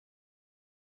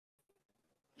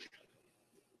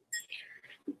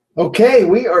Okay,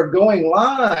 we are going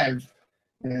live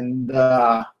and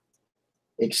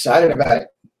excited about it.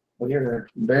 We are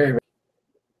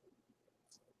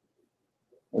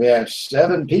we have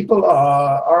 7 people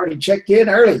already checked in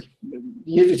early.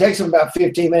 Usually takes them about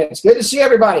 15 minutes. Good to see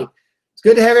everybody. It's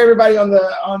good to have everybody on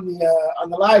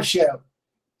the live show.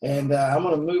 And I'm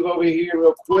going to move over here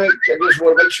real quick. I just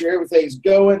want to make sure everything's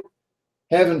going.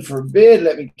 Heaven forbid,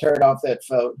 let me turn off that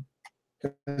phone,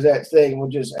 because that thing will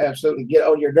just absolutely get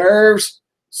on your nerves.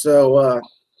 So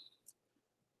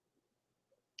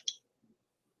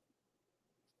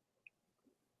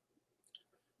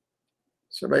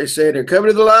somebody saying they're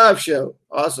coming to the live show.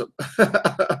 Awesome.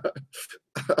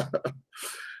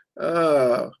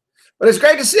 But it's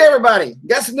great to see everybody.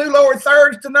 Got some new lower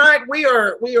thirds tonight. We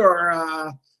are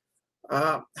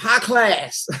high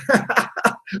class.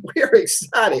 We are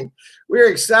excited. We're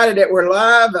excited that we're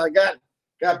live. I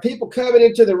got people coming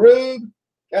into the room.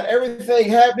 Got everything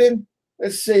happening.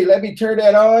 Let's see. Let me turn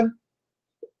that on.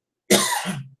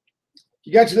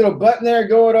 You got your little button there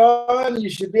going on. You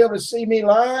should be able to see me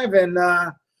live, and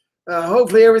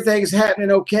hopefully everything's happening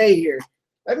okay here.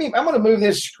 I'm going to move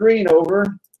this screen over,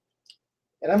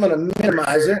 and I'm going to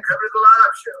minimize it. Cover the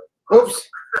live show. Oops,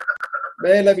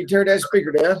 man, let me turn that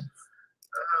speaker down.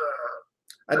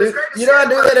 I do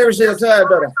that every single time,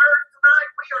 don't I?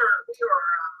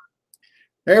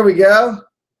 There we go.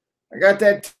 I got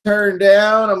that turned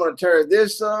down. I'm going to turn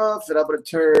this off, and I'm going to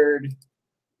turn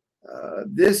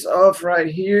this off right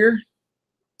here.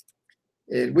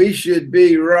 And we should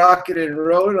be rocking and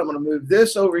rolling. I'm going to move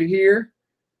this over here.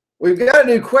 We've got a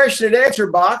new question and answer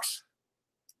box.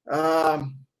 That's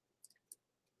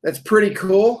pretty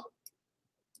cool.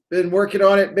 Been working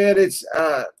on it, man. It's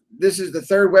this is the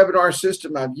 3rd webinar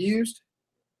system I've used,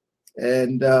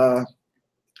 and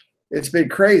it's been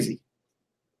crazy.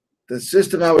 The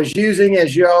system I was using,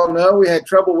 as you all know, we had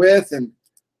trouble with, and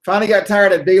finally got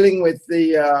tired of dealing with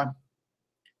the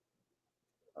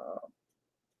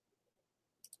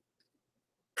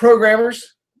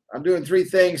programmers. I'm doing 3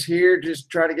 things here, just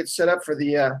trying to get set up for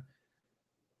the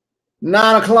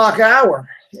 9 o'clock hour,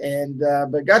 and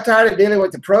but got tired of dealing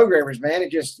with the programmers, man.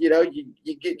 It just, you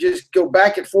just go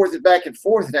back and forth, and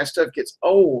that stuff gets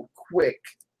old quick.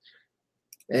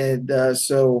 And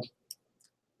so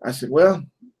I said, well,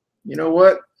 you know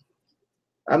what?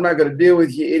 I'm not going to deal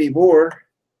with you anymore.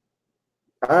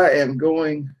 I am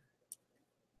going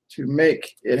to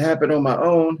make it happen on my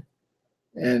own.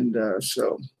 And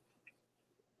so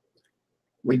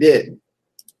we did.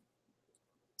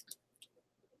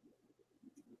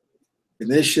 And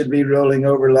this should be rolling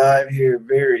over live here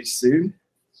very soon.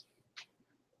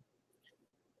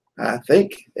 I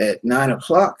think at 9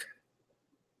 o'clock.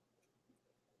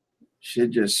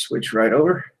 Should just switch right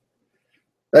over.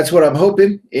 That's what I'm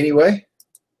hoping anyway,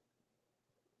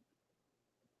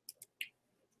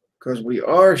 because we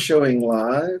are showing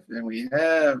live, and we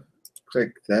have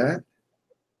clicked that.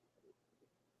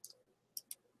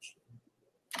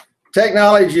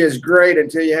 Technology is great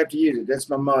until you have to use it. That's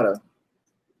my motto.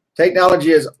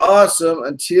 Technology is awesome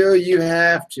until you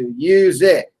have to use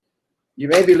it. You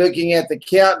may be looking at the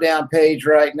countdown page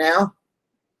right now,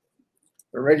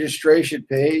 the registration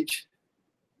page.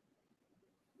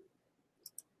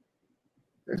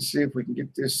 Let's see if we can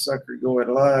get this sucker going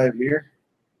live here.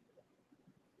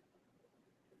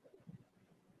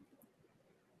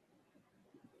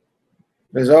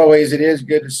 As always, it is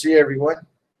good to see everyone.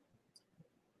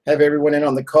 Have everyone in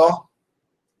on the call.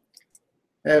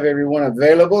 Have everyone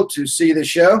available to see the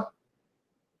show.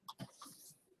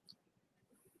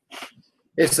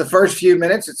 It's the first few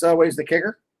minutes. It's always the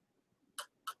kicker.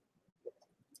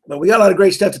 But we got a lot of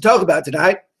great stuff to talk about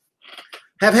tonight.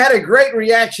 Have had a great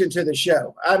reaction to the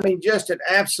show. I mean, just an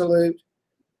absolute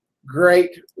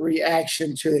great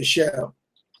reaction to the show.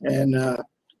 And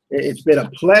it's been a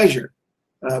pleasure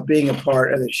being a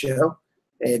part of the show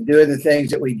and doing the things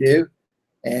that we do,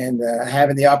 and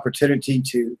having the opportunity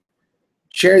to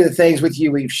share the things with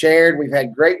you we've shared. We've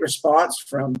had great response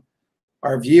from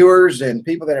our viewers and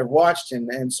people that have watched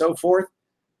and so forth.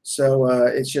 So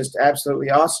it's just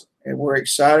absolutely awesome, and we're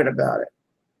excited about it.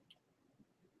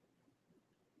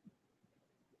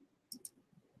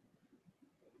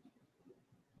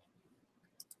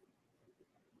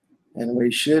 And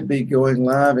we should be going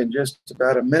live in just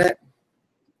about a minute.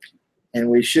 And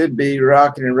we should be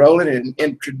rocking and rolling and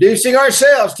introducing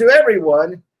ourselves to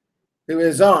everyone who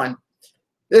is on.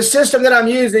 This system that I'm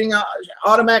using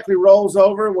automatically rolls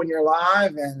over when you're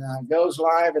live, and goes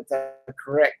live at the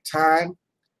correct time.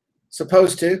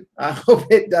 Supposed to. I hope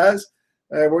it does.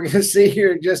 We're going to see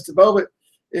here in just a moment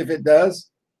if it does.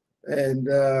 And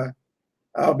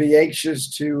I'll be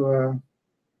anxious to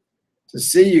to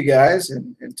see you guys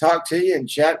and talk to you and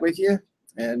chat with you.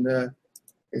 And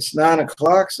it's 9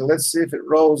 o'clock, so let's see if it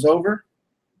rolls over.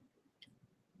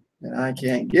 And I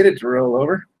can't get it to roll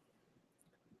over.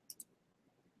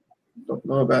 Don't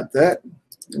know about that.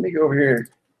 Let me go over here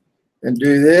and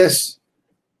do this.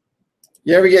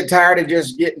 You ever get tired of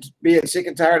just being sick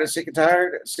and tired of sick and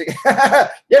tired?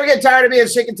 You ever get tired of being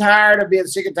sick and tired of being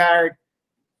sick and tired?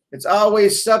 It's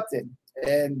always something.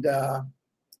 And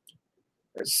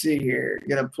let's see here. I'm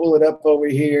going to pull it up over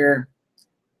here.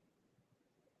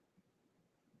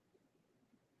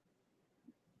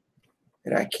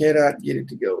 And I cannot get it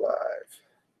to go live.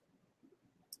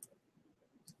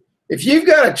 If you've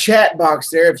got a chat box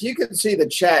there, if you can see the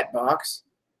chat box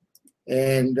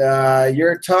and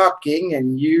you're talking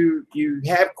and you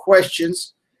have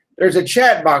questions, there's a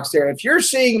chat box there. If you're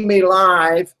seeing me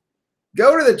live,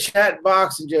 go to the chat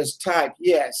box and just type,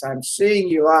 yes, I'm seeing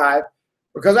you live,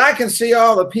 because I can see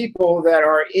all the people that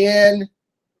are in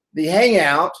the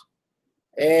Hangout,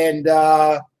 and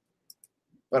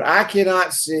but I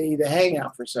cannot see the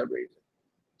Hangout for some reason.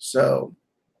 So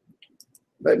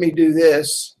let me do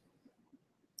this.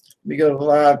 Let me go to the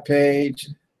live page.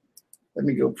 Let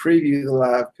me go preview the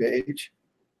live page.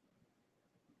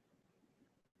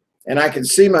 And I can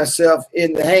see myself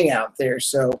in the Hangout there.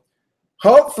 So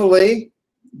hopefully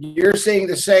you're seeing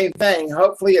the same thing.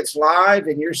 Hopefully it's live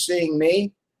and you're seeing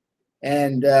me,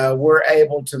 and we're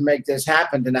able to make this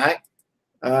happen tonight.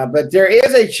 But there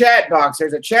is a chat box.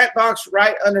 There's a chat box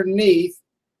right underneath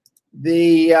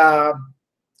the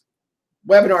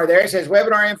webinar there. It says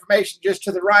webinar information. Just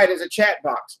to the right is a chat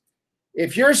box.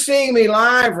 If you're seeing me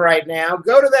live right now,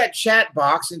 go to that chat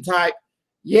box and type,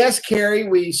 yes, Carrie,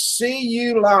 we see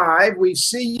you live. We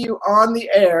see you on the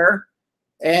air,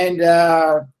 and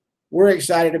we're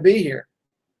excited to be here.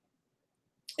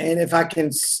 And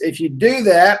if you do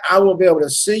that, I will be able to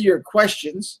see your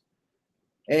questions.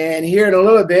 And here in a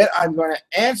little bit, I'm going to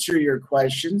answer your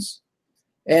questions.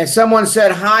 And someone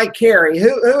said, hi, Carrie.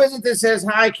 Who is it that says,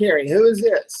 hi, Carrie? Who is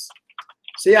this?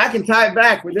 See, I can type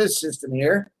back with this system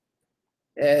here.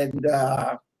 And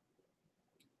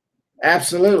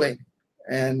absolutely.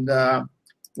 And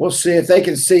we'll see if they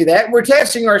can see that. We're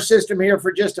testing our system here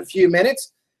for just a few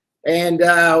minutes. And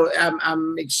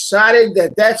I'm excited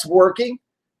that that's working.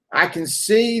 I can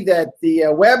see that the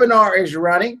webinar is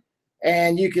running.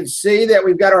 And you can see that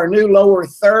we've got our new lower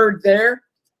third there.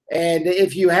 And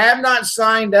if you have not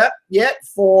signed up yet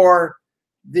for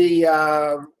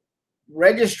the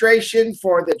registration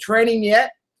for the training yet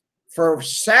for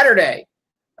Saturday,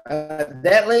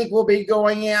 that link will be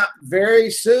going out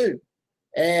very soon.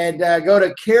 And go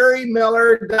to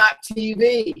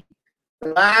carriemiller.tv.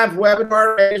 Live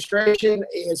webinar registration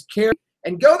is Carrie.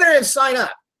 And go there and sign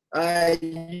up.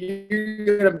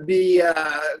 You're going to be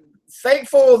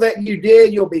thankful that you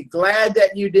did. You'll be glad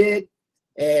that you did.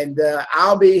 And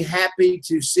I'll be happy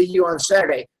to see you on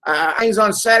Saturday. Things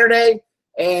on Saturday,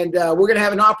 and we're going to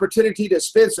have an opportunity to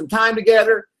spend some time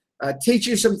together, teach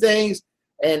you some things,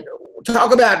 and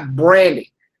talk about branding.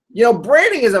 You know,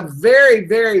 branding is a very,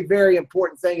 very, very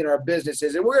important thing in our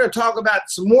businesses, and we're going to talk about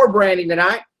some more branding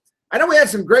tonight. I know we had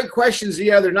some great questions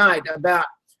the other night about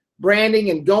branding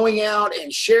and going out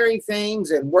and sharing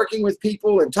things and working with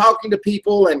people and talking to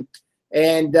people and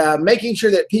making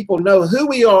sure that people know who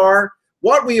we are,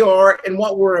 what we are, and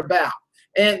what we're about.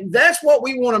 And that's what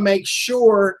we want to make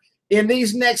sure in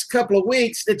these next couple of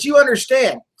weeks that you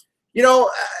understand. You know,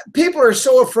 people are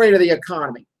so afraid of the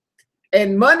economy.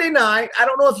 And Monday night, I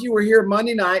don't know if you were here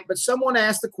Monday night, but someone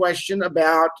asked the question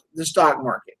about the stock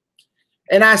market.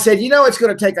 And I said, you know, it's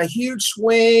going to take a huge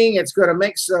swing. It's going to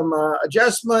make some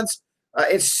adjustments.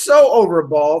 It's so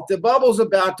overbought. The bubble's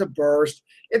about to burst.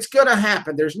 It's going to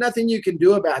happen. There's nothing you can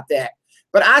do about that.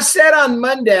 But I said on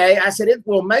Monday, I said it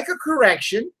will make a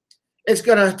correction. It's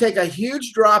going to take a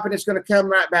huge drop, and it's going to come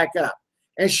right back up.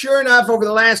 And sure enough, over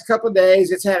the last couple of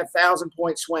days, it's had a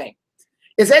 1,000-point swing.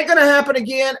 Is that going to happen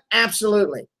again?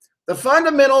 Absolutely. The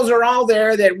fundamentals are all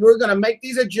there that we're going to make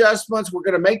these adjustments. We're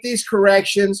going to make these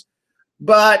corrections.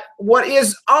 But what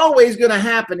is always going to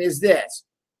happen is this.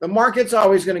 The market's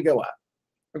always going to go up.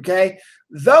 Okay?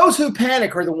 Those who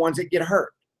panic are the ones that get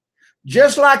hurt.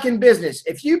 Just like in business.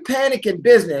 If you panic in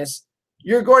business,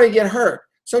 you're going to get hurt.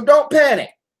 So don't panic.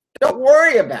 Don't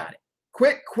worry about it.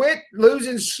 Quit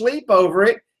losing sleep over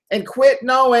it, and quit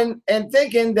knowing and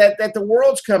thinking that the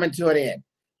world's coming to an end.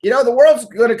 You know, the world's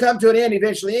going to come to an end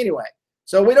eventually anyway.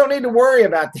 So we don't need to worry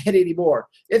about that anymore.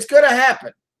 It's going to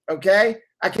happen, okay?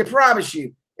 I can promise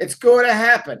you it's going to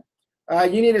happen.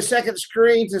 You need a second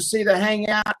screen to see the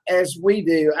Hangout as we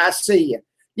do. I see you.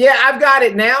 Yeah, I've got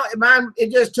it now.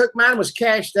 It just took, mine was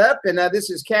cached up, and this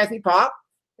is Kathy Pop,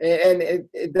 and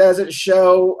it doesn't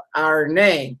show our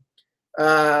name.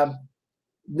 Uh,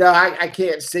 no, I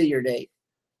can't see your name.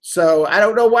 So I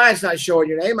don't know why it's not showing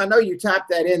your name. I know you typed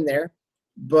that in there,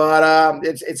 but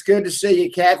it's good to see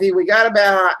you, Kathy. We got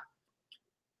about,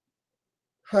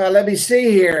 let me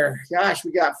see here. Gosh,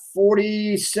 we got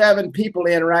 47 people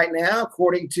in right now,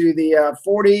 according to the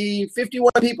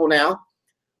 51 people now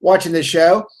watching this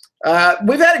show.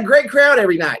 We've had a great crowd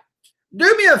every night.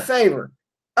 Do me a favor.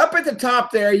 Up at the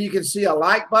top there, you can see a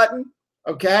like button,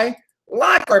 okay?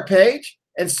 Like our page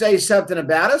and say something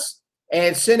about us,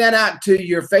 and send that out to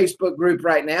your Facebook group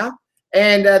right now.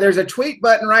 And there's a tweet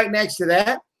button right next to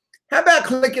that. How about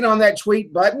clicking on that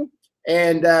tweet button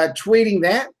and tweeting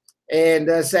that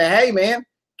and say, hey, man,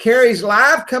 Kerry's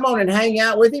live. Come on and hang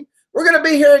out with him. We're going to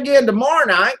be here again tomorrow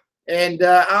night, and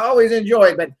I always enjoy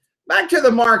it. But back to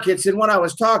the markets and what I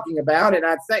was talking about, and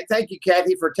I thank you,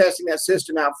 Kathy, for testing that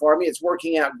system out for me. It's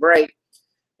working out great,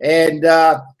 and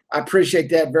I appreciate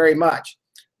that very much.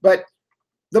 But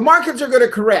the markets are going to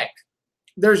correct.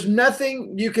 There's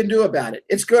nothing you can do about it.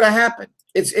 It's going to happen.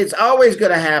 It's always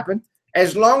going to happen.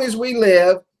 As long as we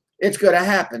live, it's going to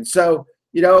happen. So,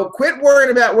 you know, quit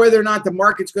worrying about whether or not the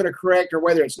market's going to correct or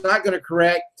whether it's not going to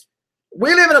correct.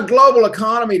 We live in a global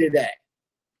economy today.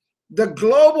 The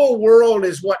global world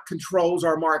is what controls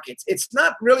our markets. It's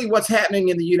not really what's happening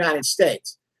in the United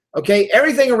States. Okay,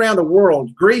 everything around the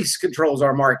world, Greece controls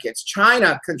our markets.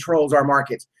 China controls our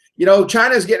markets. You know,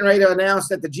 China's getting ready to announce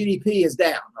that the GDP is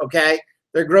down, okay?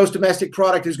 Their gross domestic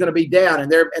product is going to be down,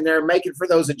 and they're making for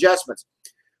those adjustments.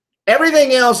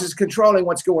 Everything else is controlling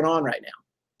what's going on right now.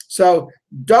 So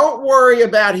don't worry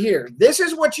about here. This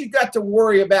is what you've got to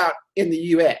worry about in the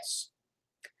U.S.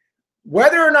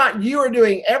 Whether or not you are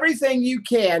doing everything you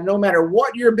can, no matter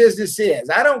what your business is.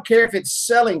 I don't care if it's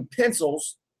selling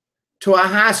pencils to a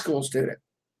high school student.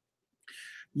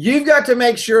 You've got to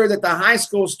make sure that the high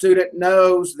school student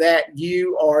knows that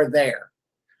you are there.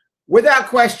 Without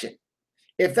question.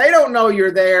 If they don't know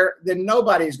you're there, then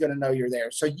nobody's going to know you're there.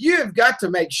 So you've got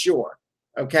to make sure,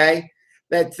 okay,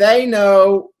 that they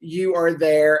know you are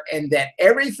there and that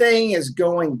everything is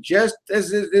going just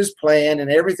as it is planned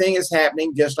and everything is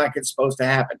happening just like it's supposed to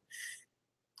happen.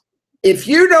 If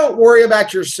you don't worry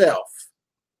about yourself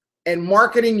and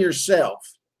marketing yourself,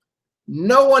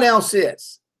 no one else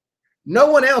is. No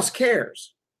one else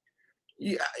cares.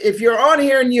 If you're on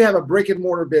here and you have a brick and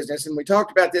mortar business, and we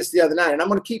talked about this the other night, and I'm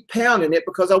going to keep pounding it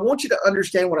because I want you to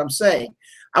understand what I'm saying.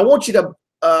 I want you to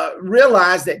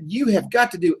realize that you have got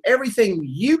to do everything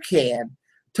you can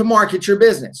to market your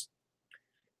business.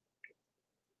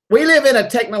 We live in a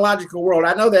technological world.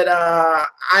 I know that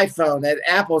iPhone, that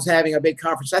Apple's having a big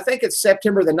conference. I think it's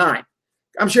September the 9th.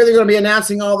 I'm sure they're going to be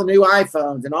announcing all the new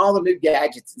iPhones and all the new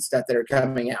gadgets and stuff that are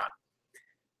coming out.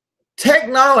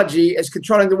 Technology is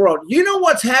controlling the world. You know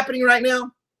what's happening right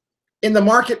now in the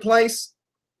marketplace?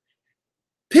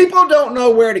 People don't know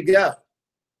where to go.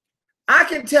 I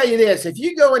can tell you this, if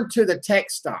you go into the tech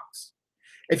stocks,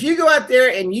 if you go out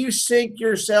there and you sink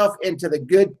yourself into the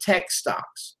good tech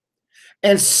stocks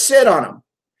and sit on them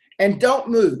and don't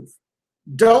move,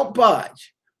 don't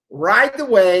budge, ride the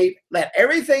wave, let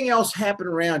everything else happen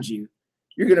around you,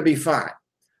 you're going to be fine.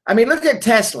 I mean, look at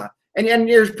Tesla. And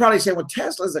you're probably saying, well,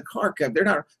 Tesla is a car company. They're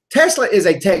not. Tesla is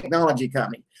a technology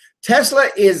company. Tesla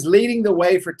is leading the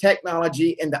way for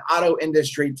technology in the auto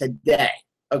industry today,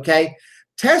 okay?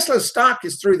 Tesla's stock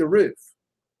is through the roof.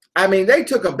 I mean, they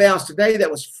took a bounce today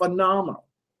that was phenomenal,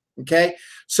 okay?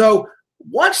 So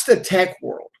watch the tech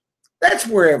world. That's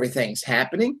where everything's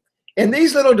happening. And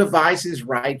these little devices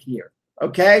right here,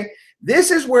 okay?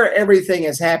 This is where everything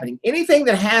is happening. Anything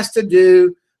that has to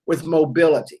do with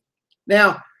mobility.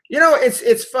 Now, you know,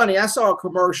 it's funny. I saw a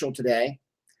commercial today,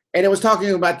 and it was talking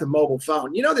about the mobile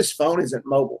phone. You know, this phone isn't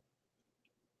mobile.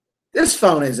 This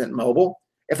phone isn't mobile.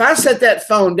 If I set that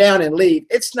phone down and leave,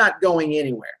 it's not going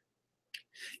anywhere.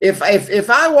 If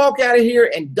I walk out of here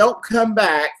and don't come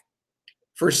back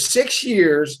for 6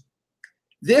 years,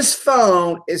 this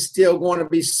phone is still going to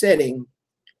be sitting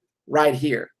right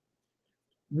here.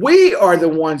 We are the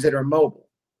ones that are mobile,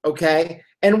 okay?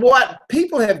 And what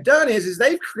people have done is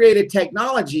they've created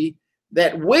technology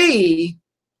that we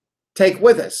take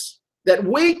with us, that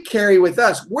we carry with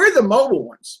us. We're the mobile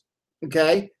ones,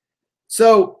 okay?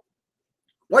 So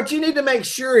what you need to make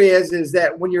sure is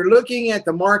that when you're looking at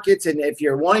the markets and if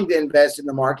you're wanting to invest in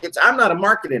the markets, I'm not a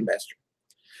market investor.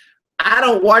 I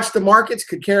don't watch the markets,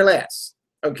 could care less,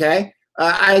 okay?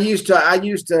 I used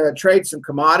to trade some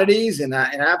commodities, and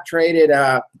I've traded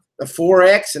the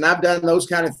Forex, and I've done those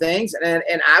kind of things,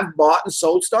 and I've bought and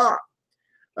sold stock.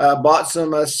 Bought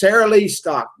some Sara Lee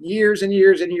stock years and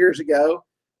years and years ago.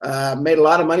 Made a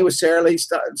lot of money with Sara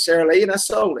Lee, and I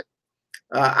sold it.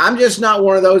 I'm just not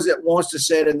one of those that wants to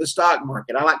sit in the stock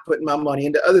market. I like putting my money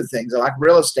into other things. I like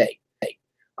real estate. I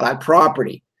like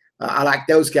property. I like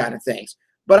those kind of things.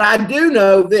 But I do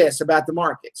know this about the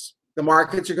markets. The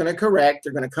markets are going to correct.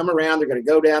 They're going to come around. They're going to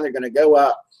go down. They're going to go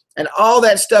up. And all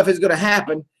that stuff is going to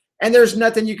happen. And there's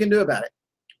nothing you can do about it.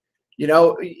 You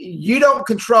know, you don't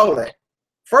control it.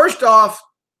 First off,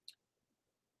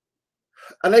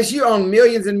 unless you own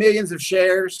millions and millions of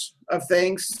shares of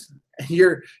things,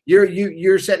 you're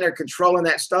sitting there controlling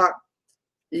that stock.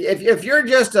 If you're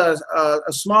just a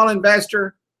small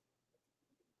investor,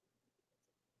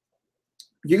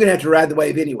 you're going to have to ride the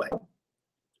wave anyway,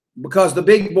 because the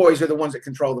big boys are the ones that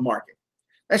control the market.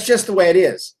 That's just the way it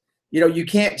is. You know, you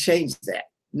can't change that.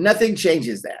 Nothing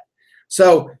changes that.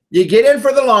 So you get in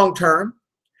for the long term.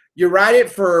 You ride it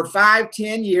for 5,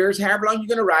 10 years, however long you're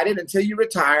going to ride it until you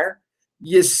retire.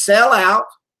 You sell out,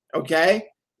 okay?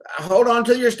 Hold on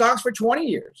to your stocks for 20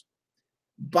 years.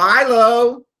 Buy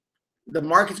low. The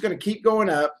market's going to keep going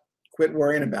up. Quit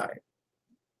worrying about it.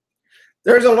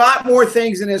 There's a lot more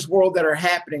things in this world that are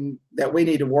happening that we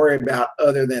need to worry about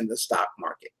other than the stock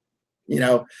market. You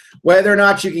know, whether or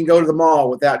not you can go to the mall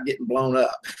without getting blown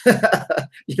up.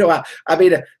 You know, I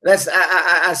mean,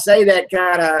 I say that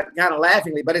kind of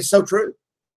laughingly, but it's so true.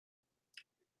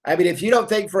 I mean, if you don't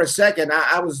think for a second,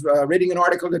 I was reading an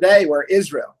article today where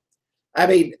Israel, I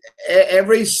mean,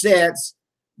 ever since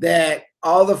that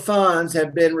all the funds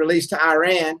have been released to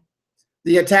Iran,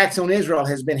 the attacks on Israel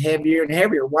has been heavier and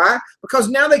heavier. Why? Because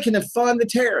now they can fund the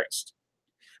terrorists.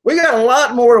 We got a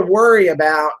lot more to worry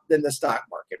about than the stock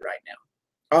market right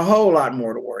now. A whole lot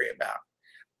more to worry about.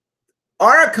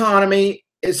 Our economy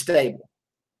is stable.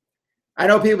 I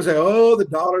know people say, oh, the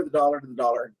dollar, the dollar, the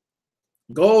dollar.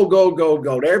 Gold, gold, gold,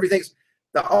 gold. Everything's,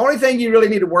 the only thing you really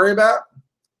need to worry about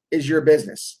is your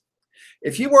business.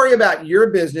 If you worry about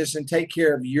your business and take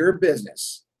care of your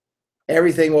business,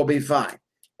 everything will be fine.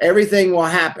 Everything will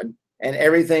happen and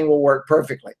everything will work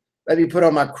perfectly. Let me put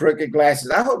on my crooked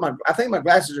glasses. I think my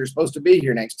glasses are supposed to be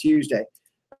here next Tuesday.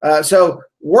 So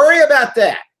worry about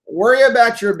that. Worry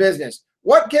about your business.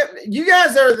 What can you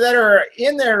guys that are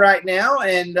in there right now?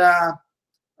 And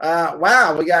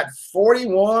wow, we got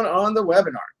 41 on the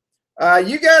webinar.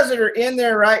 You guys that are in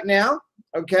there right now,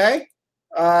 okay,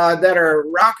 that are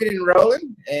rocking and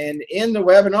rolling and in the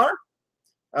webinar,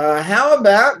 how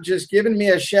about just giving me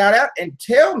a shout out and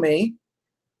tell me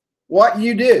what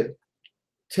you do?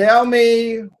 Tell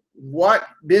me what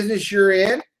business you're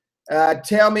in.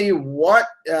 Tell me what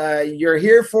you're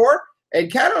here for,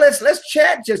 and kind of let's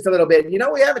chat just a little bit. You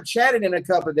know, we haven't chatted in a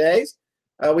couple of days.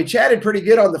 We chatted pretty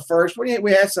good on the first one.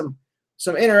 We had some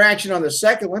interaction on the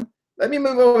second one. Let me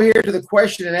move over here to the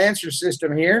question and answer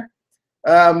system here.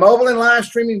 Mobile and live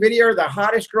streaming video are the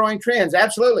hottest growing trends.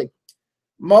 Absolutely.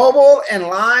 Mobile and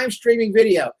live streaming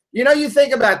video. You know, you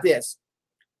think about this,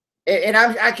 and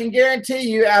I can guarantee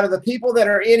you, out of the people that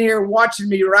are in here watching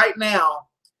me right now,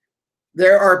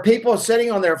 there are people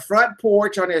sitting on their front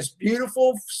porch on this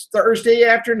beautiful Thursday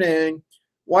afternoon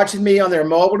watching me on their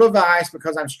mobile device,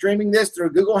 because I'm streaming this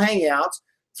through Google Hangouts,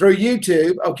 through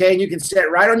YouTube, okay? And you can sit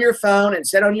right on your phone and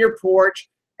sit on your porch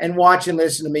and watch and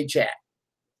listen to me chat.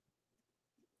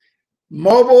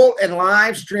 Mobile and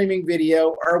live streaming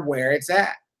video are where it's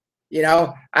at. You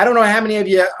know, I don't know how many of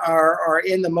you are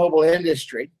in the mobile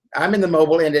industry. I'm in the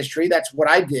mobile industry. That's what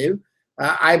I do.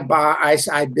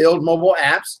 I build mobile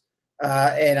apps,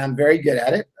 and I'm very good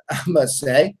at it, I must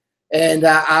say. And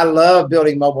I love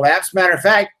building mobile apps. Matter of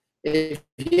fact, if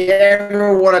you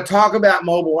ever want to talk about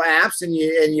mobile apps and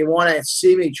you want to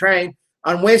see me train,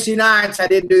 on Wednesday nights, I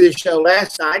didn't do this show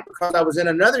last night because I was in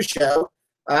another show.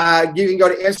 You can go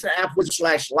to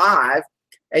instantapwizard.com/live,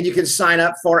 and you can sign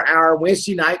up for our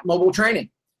Wednesday night mobile training.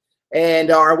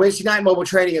 And our Wednesday night mobile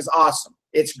training is awesome.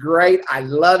 It's great. I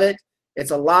love it.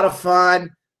 It's a lot of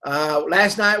fun.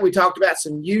 Last night we talked about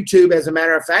some YouTube. As a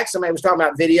matter of fact, somebody was talking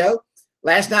about video.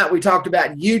 Last night we talked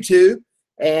about YouTube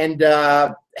and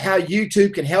how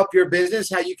YouTube can help your business,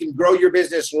 how you can grow your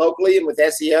business locally and with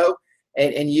SEO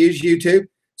and use YouTube.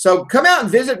 So come out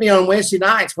and visit me on Wednesday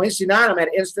nights. Wednesday night, I'm at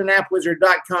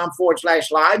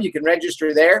instantapwizard.com/live. You can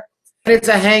register there. And it's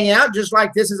a hangout, just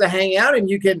like this is a hangout, and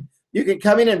you can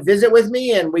come in and visit with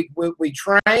me, and we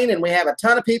train, and we have a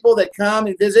ton of people that come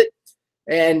and visit,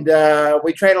 and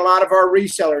we train a lot of our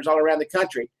resellers all around the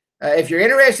country. If you're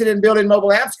interested in building mobile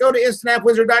apps, go to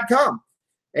instantapwizard.com.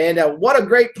 And what a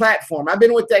great platform. I've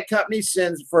been with that company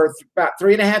for about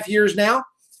 3.5 years now.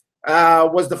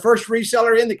 Was the first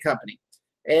reseller in the company.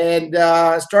 and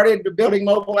started building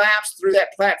mobile apps through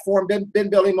that platform. Been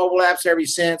building mobile apps ever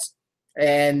since,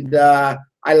 and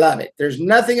I love it. There's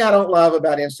nothing I don't love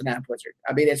about Instant App Wizard.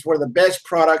 I mean, it's one of the best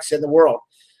products in the world.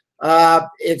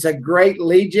 It's a great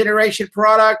lead generation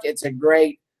product. It's a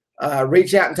great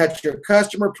reach out and touch your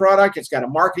customer product. It's got a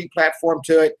marketing platform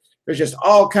to it. There's just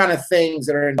all kind of things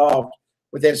that are involved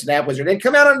with Instant App Wizard. And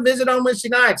come out and visit on Wednesday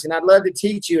nights, and I'd love to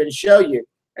teach you and show you.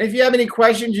 And if you have any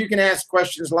questions, you can ask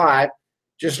questions live,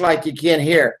 just like you can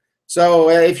here. So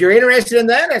if you're interested in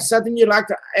that, that's something you'd like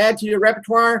to add to your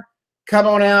repertoire, come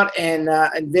on out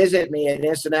and visit me at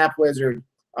Instant App Wizard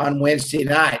on Wednesday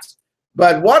nights.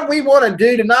 But what we want to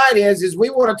do tonight is we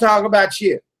want to talk about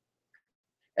you.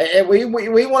 And we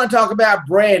want to talk about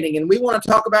branding, and we want to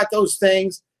talk about those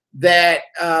things that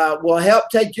will help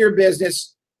take your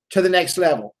business to the next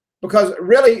level, because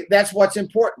really that's what's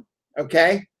important.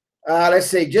 Okay, let's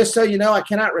see. Just so you know, I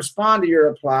cannot respond to your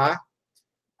reply.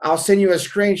 I'll send you a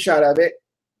screenshot of it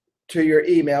to your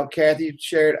email. Kathy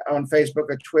shared on Facebook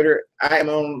or Twitter. I'm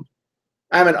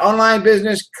an online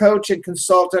business coach and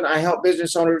consultant. I help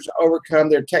business owners overcome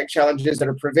their tech challenges that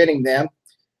are preventing them.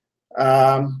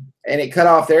 And it cut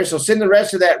off there. So send the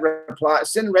rest of that reply.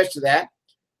 Send the rest of that.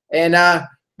 And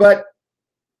but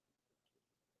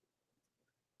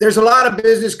there's a lot of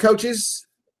business coaches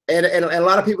and a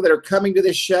lot of people that are coming to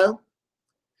this show.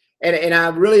 And I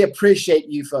really appreciate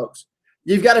you folks.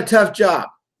 You've got a tough job.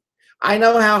 I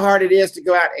know how hard it is to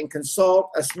go out and consult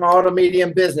a small to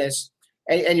medium business,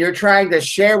 and you're trying to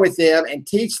share with them and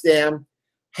teach them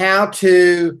how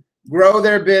to grow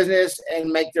their business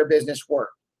and make their business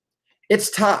work. It's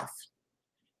tough.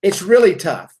 It's really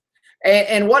tough.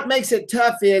 And what makes it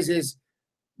tough is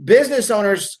business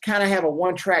owners kind of have a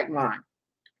one-track mind.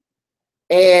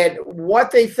 And what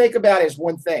they think about is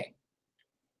one thing.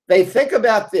 They think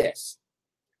about this.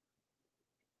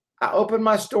 I opened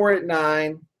my store at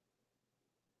 9.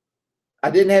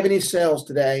 I didn't have any sales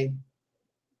today.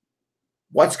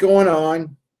 What's going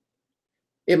on?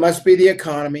 It must be the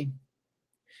economy.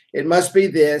 It must be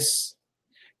this.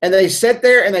 And they sit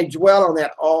there and they dwell on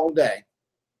that all day.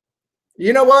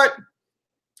 You know what?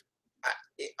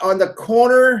 On the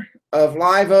corner of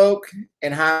Live Oak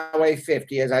and Highway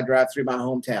 50, as I drive through my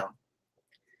hometown,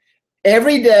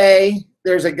 every day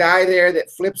there's a guy there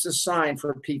that flips a sign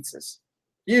for pizzas,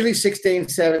 usually 16,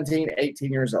 17,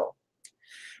 18 years old.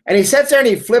 And he sits there and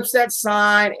he flips that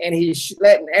sign, and he's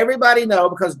letting everybody know,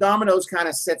 because Domino's kind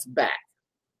of sits back.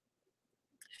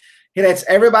 He lets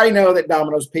everybody know that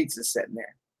Domino's Pizza's sitting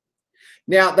there.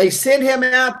 Now, they send him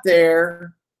out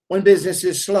there when business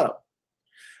is slow.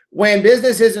 When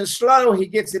business isn't slow, he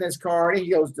gets in his car and he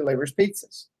goes delivers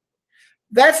pizzas.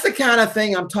 That's the kind of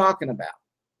thing I'm talking about.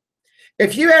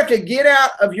 If you have to get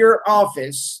out of your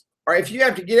office, or if you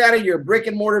have to get out of your brick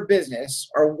and mortar business,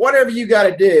 or whatever you got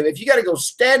to do, if you got to go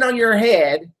stand on your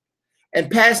head and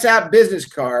pass out business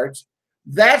cards,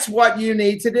 that's what you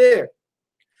need to do.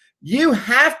 You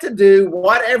have to do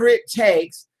whatever it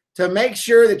takes to make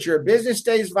sure that your business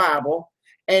stays viable,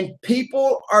 and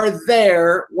people are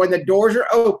there when the doors are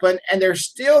open, and they're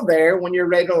still there when you're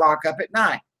ready to lock up at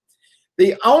night.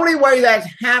 The only way that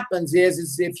happens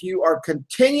is if you are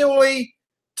continually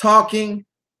talking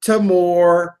to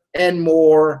more and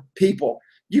more people.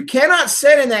 You cannot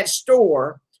sit in that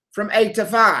store from 8 to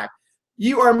 5.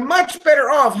 You are much better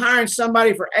off hiring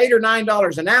somebody for $8 or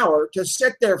 $9 an hour to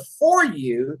sit there for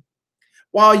you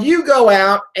while you go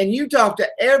out and you talk to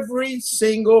every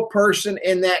single person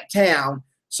in that town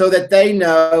so that they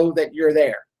know that you're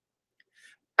there.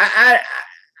 I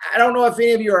don't know if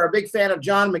any of you are a big fan of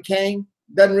John McCain.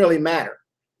 Doesn't really matter,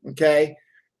 okay?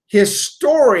 His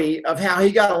story of how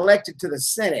he got elected to the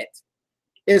Senate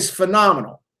is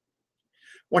phenomenal.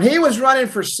 When he was running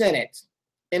for Senate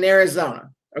in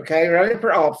Arizona, okay, running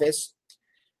for office,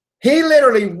 he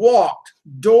literally walked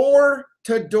door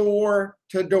to door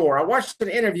to door. I watched an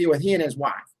interview with he and his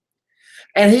wife,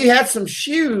 and he had some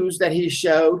shoes that he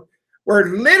showed where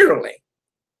literally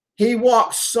he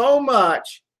walked so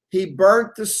much he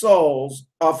burnt the soles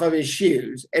off of his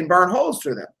shoes and burned holes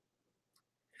through them.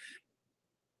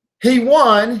 He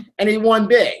won, and he won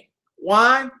big.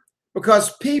 Why?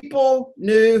 Because people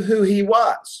knew who he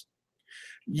was.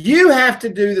 You have to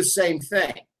do the same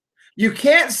thing. You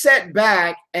can't sit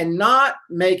back and not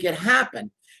make it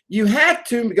happen. You have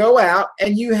to go out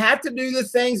and you have to do the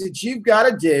things that you've got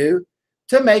to do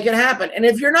to make it happen. And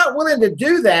if you're not willing to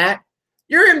do that,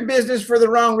 you're in business for the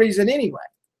wrong reason anyway.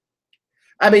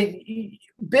 I mean,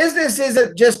 business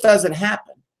just doesn't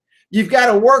happen. You've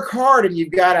got to work hard, and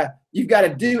you've got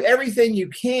to do everything you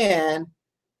can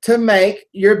to make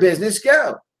your business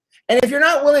go. And if you're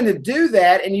not willing to do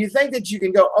that and you think that you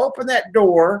can go open that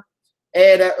door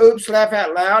and oops, laugh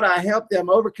out loud, I help them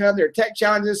overcome their tech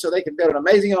challenges so they can build an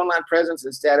amazing online presence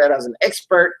and stand out as an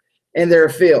expert in their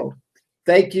field.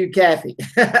 Thank you, Kathy.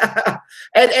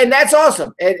 and that's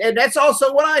awesome. And that's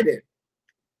also what I do.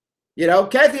 You know,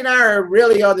 Kathy and I are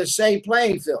really on the same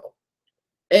playing field.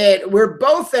 And we're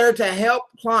both there to help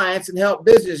clients and help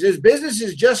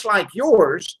businesses just like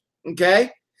yours,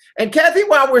 okay? And Kathy,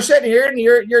 while we're sitting here and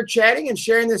you're chatting and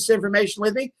sharing this information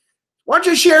with me, why don't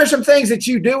you share some things that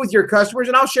you do with your customers,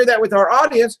 and I'll share that with our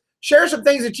audience. Share some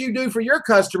things that you do for your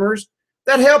customers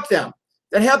that help them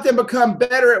become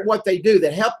better at what they do,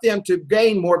 that help them to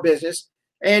gain more business.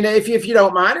 And if you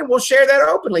don't mind, and we'll share that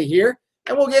openly here,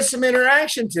 and we'll get some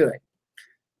interaction to it.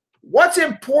 What's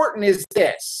important is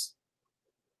this.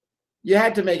 You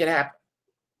have to make it happen.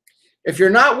 If you're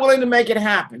not willing to make it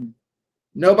happen,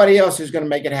 nobody else is going to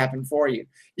make it happen for you.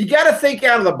 You got to think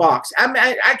out of the box.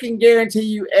 I can guarantee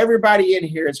you everybody in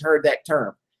here has heard that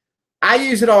term. I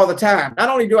use it all the time. Not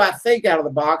only do I think out of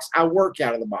the box, I work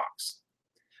out of the box.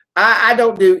 I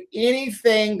don't do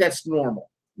anything that's normal.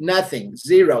 Nothing.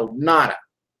 Zero. Nada.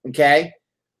 Okay?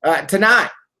 Tonight,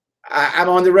 I'm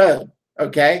on the road.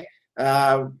 Okay?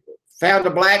 Found a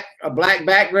black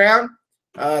background.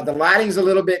 The lighting's a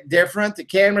little bit different. The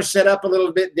camera's set up a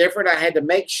little bit different. I had to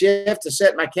make shift to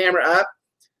set my camera up.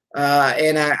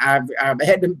 And I've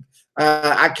had to,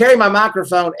 I carry my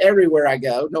microphone everywhere I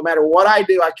go. No matter what I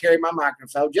do, I carry my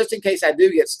microphone just in case I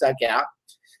do get stuck out.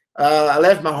 I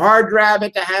left my hard drive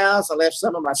at the house. I left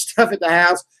some of my stuff at the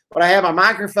house, but I have my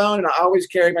microphone and I always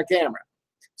carry my camera.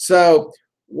 So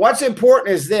what's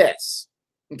important is this,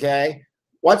 okay?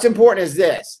 What's important is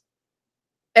this.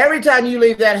 Every time you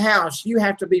leave that house, you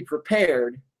have to be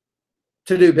prepared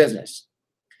to do business.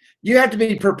 You have to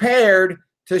be prepared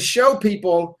to show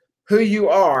people who you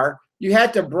are. You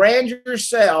have to brand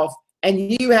yourself,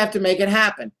 and you have to make it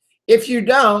happen. If you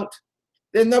don't,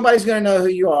 then nobody's going to know who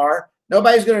you are.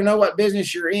 Nobody's going to know what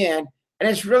business you're in, and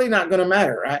it's really not going to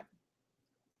matter, right?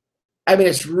 I mean,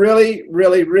 it's really,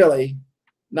 really, really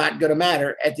not going to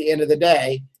matter at the end of the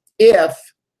day if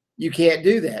you can't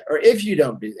do that or if you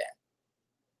don't do that.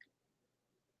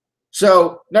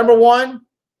 So, number one,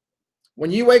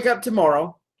 when you wake up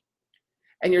tomorrow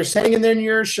and you're sitting in there in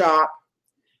your shop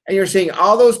and you're seeing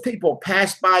all those people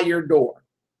pass by your door,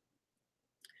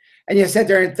 and you sit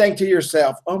there and think to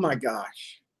yourself, oh my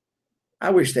gosh, I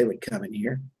wish they would come in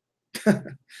here.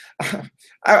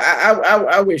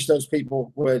 I wish those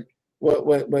people would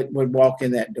walk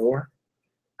in that door.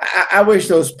 I wish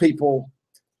those people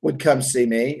would come see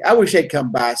me. I wish they'd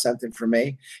come buy something for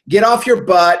me. Get off your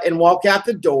butt and walk out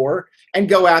the door and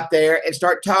go out there and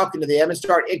start talking to them and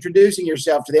start introducing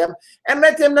yourself to them and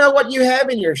let them know what you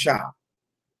have in your shop.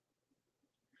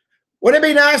 Wouldn't it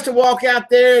be nice to walk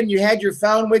out there and you had your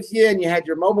phone with you and you had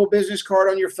your mobile business card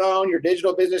on your phone, your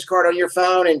digital business card on your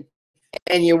phone,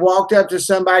 and you walked up to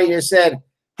somebody and said,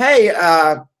 hey,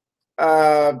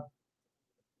 I'm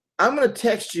going to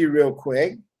text you real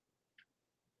quick.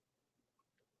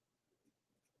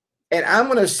 And I'm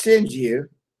going to send you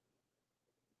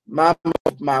my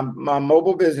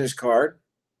mobile business card.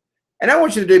 And I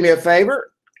want you to do me a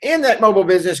favor. In that mobile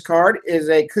business card is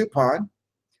a coupon.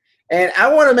 And I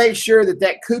want to make sure that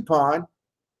that coupon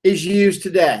is used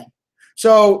today.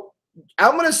 So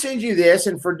I'm going to send you this.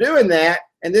 And for doing that,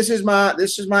 and this is my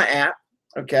app,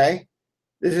 okay?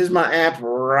 This is my app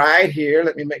right here.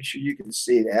 Let me make sure you can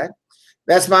see that.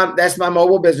 That's my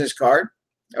mobile business card.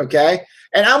 Okay,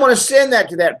 and I'm going to send that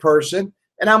to that person,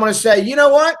 and I'm going to say, you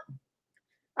know what?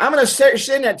 I'm going to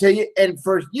send that to you, and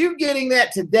for you getting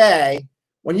that today,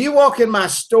 when you walk in my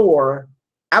store,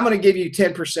 I'm going to give you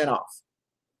 10% off.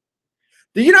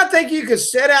 Do you not think you could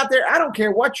sit out there? I don't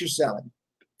care what you're selling.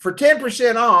 For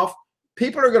 10% off,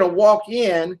 people are going to walk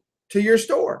in to your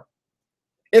store.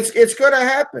 It's going to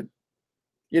happen.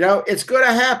 You know, it's going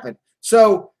to happen.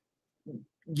 So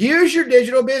use your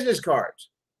digital business cards.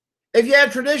 If you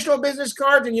have traditional business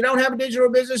cards and you don't have a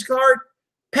digital business card,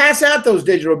 pass out those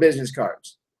digital business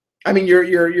cards. I mean,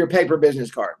 your paper business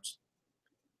cards.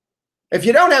 If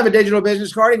you don't have a digital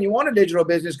business card and you want a digital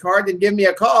business card, then give me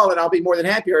a call and I'll be more than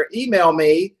happy, or email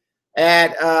me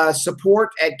at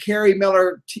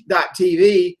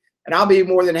support@kerrymiller.tv and I'll be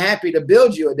more than happy to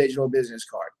build you a digital business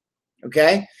card.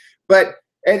 Okay? But,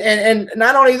 and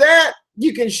not only that,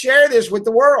 you can share this with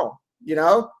the world. You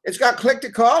know, it's got click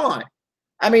to call on it.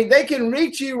 I mean, they can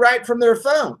reach you right from their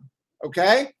phone,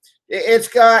 okay?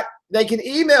 They can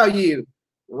email you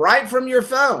right from your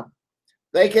phone.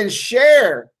 They can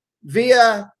share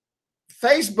via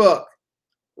Facebook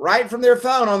right from their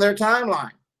phone on their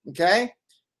timeline, okay?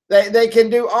 They can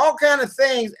do all kind of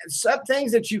things, some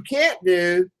things that you can't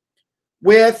do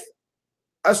with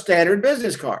a standard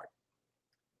business card.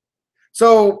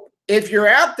 So if you're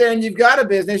out there and you've got a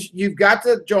business, you've got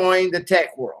to join the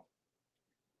tech world.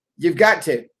 You've got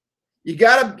to. You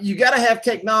gotta have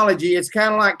technology. It's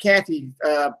kind of like Kathy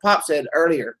Pop said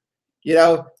earlier. You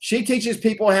know, she teaches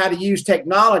people how to use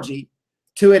technology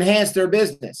to enhance their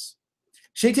business.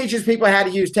 She teaches people how to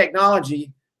use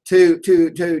technology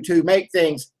to make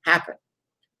things happen.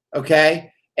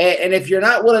 Okay, and if you're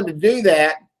not willing to do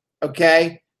that,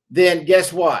 okay, then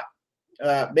guess what?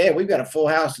 Man, we've got a full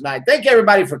house tonight. Thank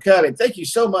everybody for coming. Thank you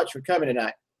so much for coming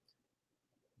tonight.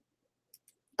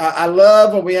 I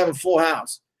love when we have a full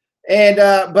house. And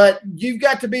but you've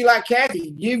got to be like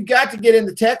Kathy. You've got to get in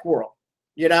the tech world.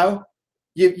 You know,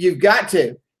 you've got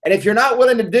to. And if you're not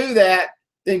willing to do that,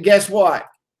 then guess what?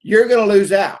 You're going to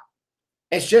lose out.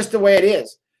 It's just the way it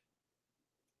is.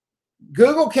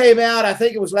 Google came out, I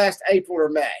think it was last April or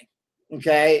May.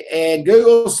 Okay, and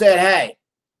Google said, hey,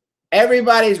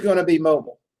 everybody's going to be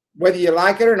mobile, whether you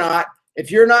like it or not. If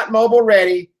you're not mobile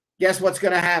ready, guess what's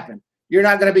going to happen? You're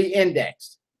not going to be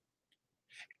indexed.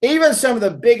 Even some of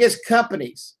the biggest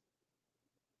companies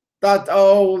thought,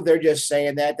 oh, they're just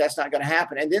saying that. That's not going to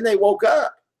happen. And then they woke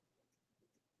up.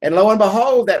 And lo and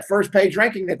behold, that first page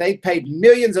ranking that they paid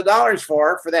millions of dollars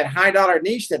for that high dollar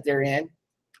niche that they're in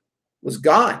was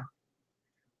gone.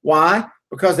 Why?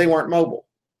 Because they weren't mobile.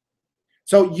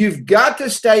 So you've got to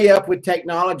stay up with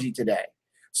technology today.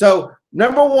 So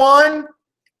number one,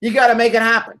 you got to make it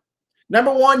happen.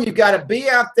 Number one, you've got to be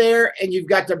out there and you've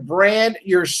got to brand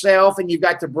yourself and you've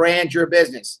got to brand your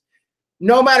business.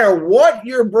 No matter what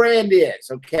your brand is,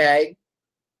 okay,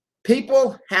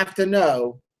 people have to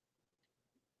know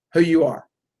who you are.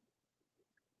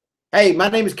 Hey, my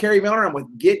name is Kerry Miller. I'm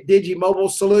with Get Digi Mobile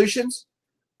Solutions.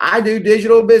 I do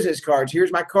digital business cards.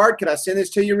 Here's my card. Can I send this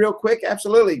to you real quick?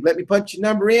 Absolutely. Let me punch your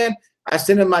number in. I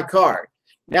send them my card.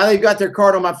 Now they've got their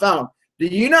card on my phone. Do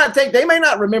you not think they may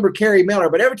not remember Kerry Miller,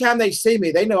 but every time they see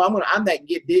me, they know I'm that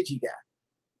Get Digi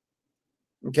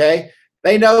guy. Okay?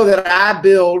 They know that I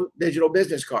build digital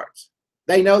business cards.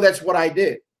 They know that's what I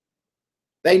do.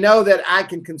 They know that I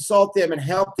can consult them and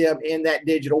help them in that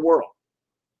digital world.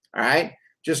 All right?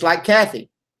 Just like Kathy.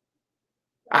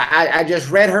 I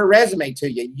just read her resume to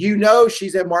you. You know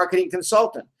she's a marketing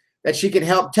consultant, that she can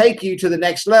help take you to the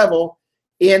next level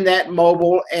in that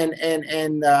mobile and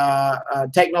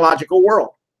technological world.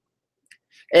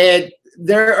 And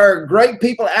there are great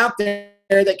people out there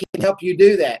that can help you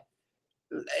do that.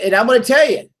 And I'm going to tell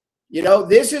you, you know,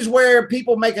 this is where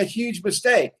people make a huge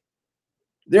mistake.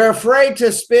 They're afraid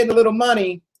to spend a little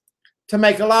money to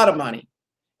make a lot of money.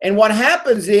 And what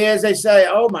happens is they say,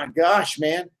 oh my gosh,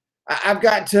 man, I've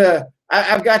got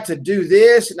to do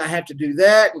this and I have to do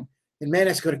that. And man,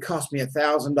 it's going to cost me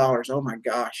 $1,000. Oh my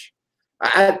gosh.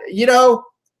 You know,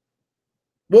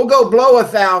 we'll go blow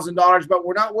 $1,000, but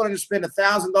we're not willing to spend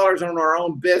 $1,000 on our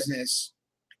own business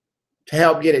to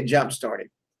help get it jump started.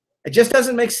 It just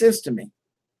doesn't make sense to me.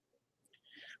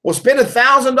 We'll spend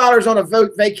 $1,000 on a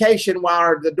vacation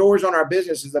while the doors on our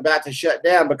business is about to shut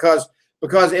down because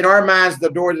in our minds,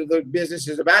 the door to the business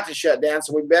is about to shut down,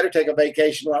 so we better take a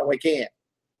vacation while we can.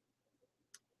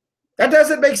 That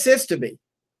doesn't make sense to me.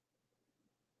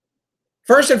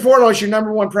 First and foremost, your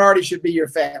number one priority should be your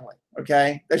family,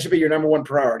 okay? That should be your number one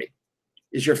priority.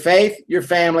 Is your faith, your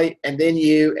family, and then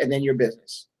you, and then your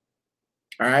business,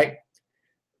 all right?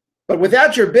 But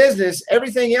without your business,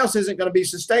 everything else isn't going to be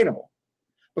sustainable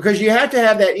because you have to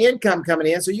have that income coming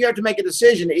in, so you have to make a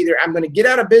decision. Either I'm going to get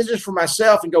out of business for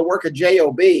myself and go work a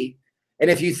job, and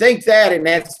if you think that and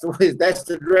that's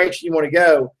the direction you want to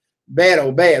go, bad,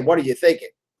 oh bad, what are you thinking?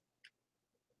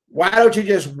 Why don't you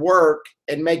just work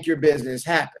and make your business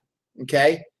happen,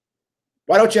 okay?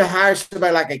 Why don't you hire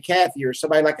somebody like a Kathy or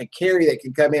somebody like a Carrie that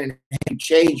can come in and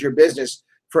change your business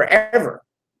forever?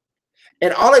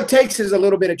 And all it takes is a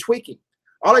little bit of tweaking.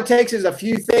 All it takes is a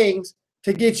few things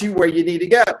to get you where you need to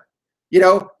go. You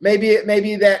know, maybe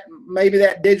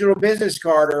that digital business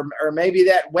card or maybe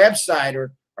that website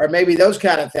or maybe those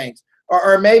kind of things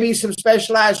or maybe some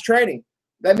specialized training.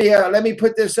 Let me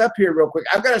put this up here real quick.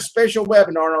 I've got a special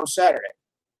webinar on Saturday.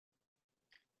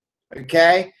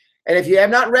 Okay? And if you have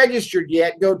not registered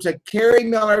yet, go to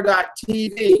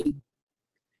kerrymiller.tv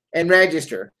and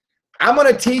register. I'm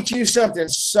going to teach you something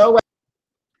so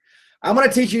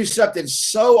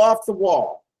off the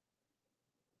wall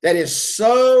that is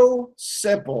so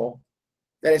simple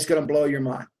that it's going to blow your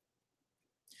mind.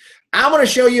 I'm going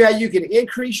to show you how you can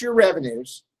increase your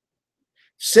revenues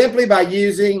simply by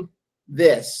using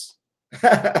this.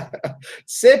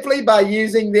 Simply by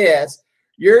using this,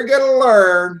 You're going to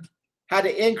learn how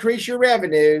to increase your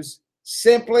revenues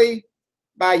simply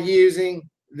by using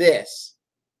this.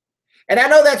 And I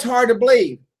know that's hard to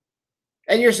believe.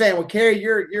 And you're saying, well, Kerry,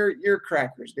 you're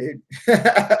crackers, dude.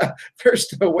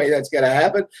 There's no way that's going to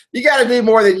happen. You got to do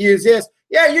more than use this.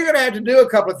 Yeah, you're going to have to do a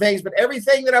couple of things, but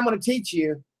everything that I'm going to teach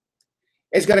you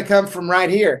is going to come from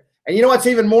right here. And you know what's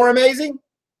even more amazing?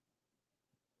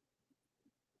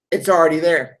 It's already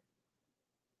there.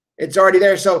 It's already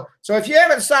there. So if you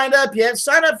haven't signed up yet,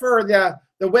 sign up for the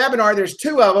webinar. There's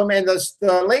 2 of them, and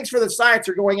the links for the sites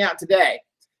are going out today.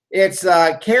 It's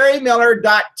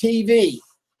kerrymiller.tv,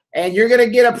 and you're going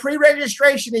to get a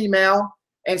pre-registration email,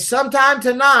 and sometime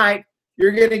tonight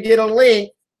you're going to get a link,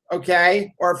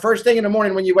 okay, or first thing in the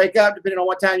morning when you wake up, depending on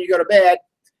what time you go to bed,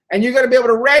 and you're going to be able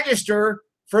to register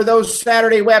for those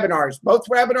Saturday webinars. Both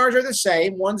webinars are the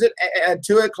same. One's at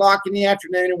 2 o'clock in the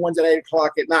afternoon and one's at 8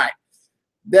 o'clock at night.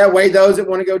 That way, those that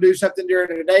want to go do something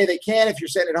during the day, they can. If you're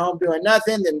sitting at home doing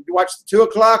nothing, then watch the 2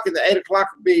 o'clock, and the 8 o'clock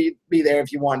will be there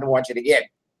if you wanted to watch it again.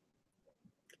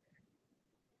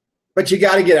 But you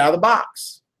got to get out of the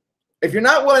box. If you're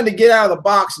not willing to get out of the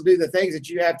box and do the things that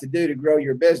you have to do to grow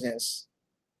your business,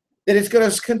 then it's going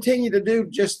to continue to do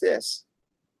just this.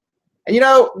 And, you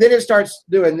know, then it starts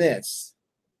doing this.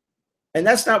 And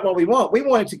that's not what we want. We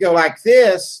want it to go like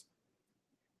this.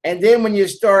 And then when you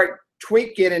start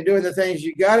tweaking and doing the things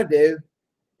you got to do,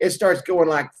 it starts going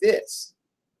like this.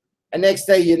 And next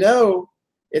thing you know,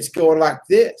 it's going like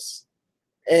this.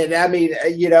 And I mean,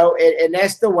 you know, and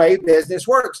that's the way business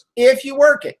works. If you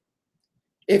work it,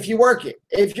 if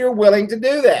you're willing to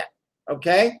do that,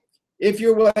 okay? If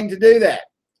you're willing to do that.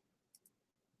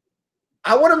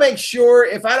 I want to make sure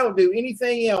if I don't do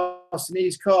anything else in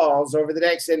these calls over the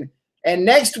next, and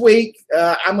next week,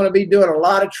 I'm going to be doing a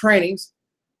lot of trainings.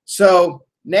 So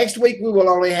next week, we will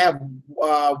only have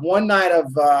one night of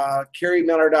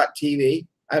kerrymiller.tv.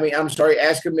 I'm sorry,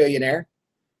 Ask a Millionaire.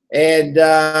 And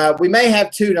we may have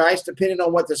 2 nights, depending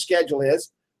on what the schedule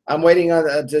is. I'm waiting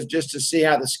on just to see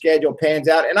how the schedule pans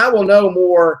out. And I will know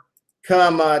more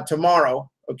come tomorrow,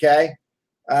 okay?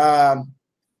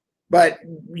 But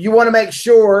you want to make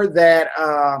sure that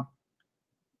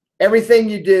everything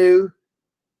you do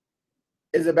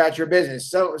is about your business.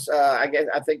 So I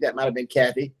think that might have been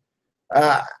Kathy.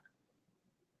 I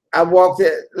walked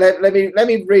it. Let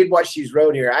me read what she's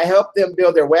wrote here. I helped them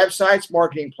build their websites,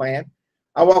 marketing plan.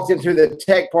 I walked them through the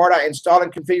tech part. I installed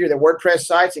and configured their WordPress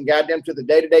sites and guide them to the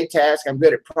day-to-day task. I'm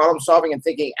good at problem solving and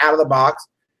thinking out of the box.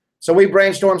 So we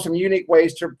brainstormed some unique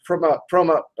ways to promote.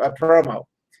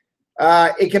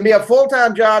 It can be a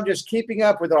full-time job just keeping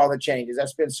up with all the changes. I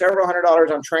spend several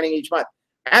 $100s on training each month.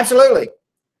 Absolutely.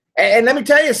 And let me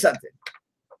tell you something.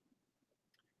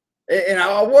 And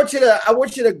I want you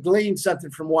to glean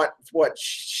something from what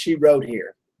she wrote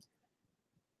here.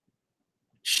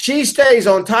 She stays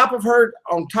on top of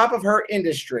her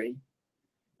industry,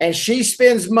 and she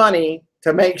spends money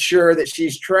to make sure that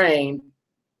she's trained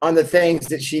on the things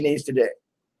that she needs to do,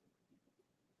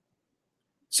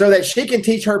 so that she can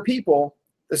teach her people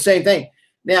the same thing.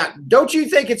 Now, don't you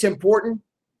think it's important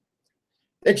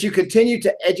that you continue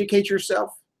to educate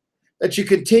yourself, that you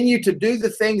continue to do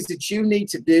the things that you need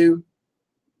to do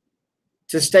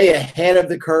to stay ahead of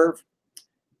the curve?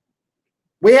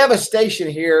 We have a station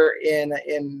here in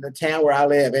the town where I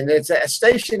live, and it's a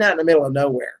station out in the middle of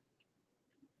nowhere.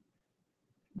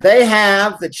 They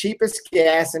have the cheapest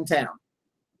gas in town,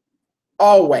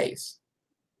 always.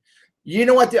 You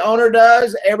know what the owner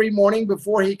does every morning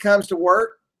before he comes to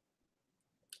work?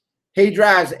 He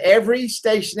drives every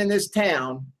station in this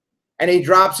town, and he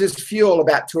drops his fuel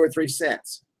about 2 or 3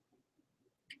 cents.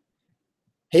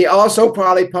 He also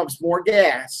probably pumps more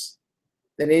gas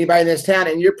than anybody in this town,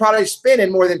 and you're probably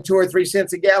spending more than 2 or 3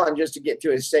 cents a gallon just to get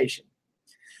to his station.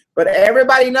 But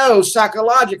everybody knows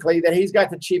psychologically that he's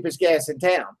got the cheapest gas in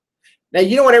town. Now,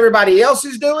 you know what everybody else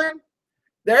is doing?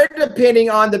 They're depending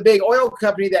on the big oil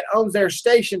company that owns their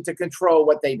station to control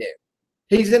what they do.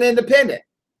 He's an independent.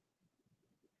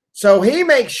 So he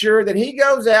makes sure that he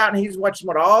goes out and he's watching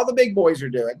what all the big boys are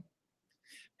doing.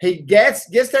 He gets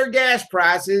their gas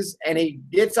prices, and he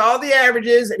gets all the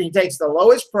averages, and he takes the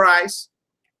lowest price,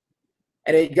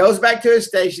 and he goes back to his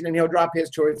station, and he'll drop his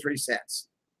 2 or 3 cents.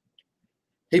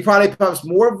 He probably pumps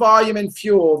more volume and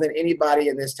fuel than anybody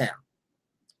in this town.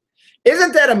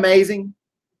 Isn't that amazing?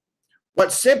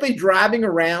 What simply driving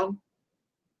around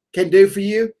can do for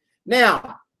you?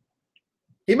 Now,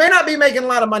 he may not be making a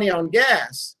lot of money on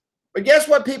gas, but guess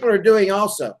what people are doing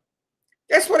also?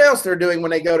 Guess what else they're doing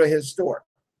when they go to his store?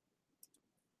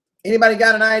 Anybody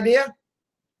got an idea?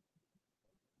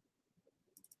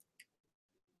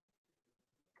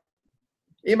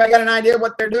 Anybody got an idea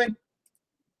what they're doing?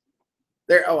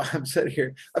 I'm sitting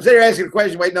here asking a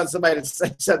question, waiting on somebody to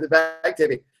say something back to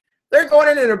me. They're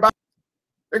going in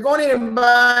and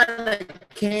buying a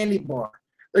candy bar.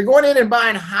 They're going in and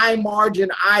buying high margin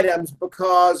items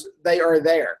because they are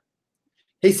there.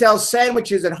 He sells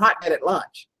sandwiches and hot bread at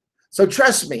lunch. So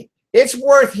trust me, it's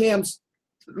worth him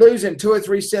losing 2 or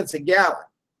 3 cents a gallon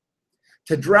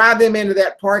to drive them into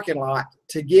that parking lot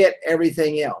to get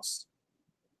everything else.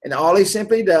 And all he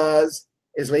simply does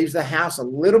is leaves the house a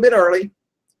little bit early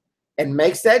and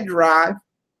makes that drive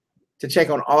to check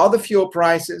on all the fuel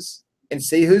prices and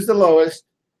see who's the lowest,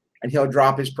 and he'll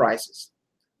drop his prices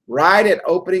right at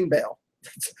opening bell.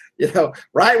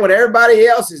 Right when everybody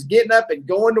else is getting up and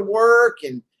going to work,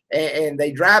 and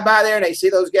they drive by there and they see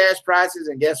those gas prices,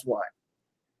 and guess what?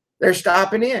 They're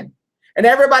stopping in. And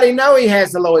everybody know he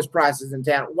has the lowest prices in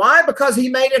town. Why? Because he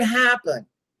made it happen.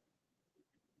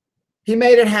 He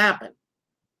made it happen.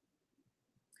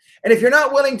 And if you're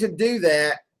not willing to do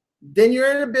that, then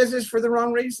you're in a business for the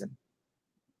wrong reason.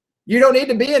 You don't need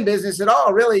to be in business at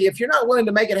all, really. If you're not willing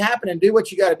to make it happen and do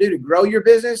what you got to do to grow your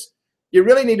business, you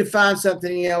really need to find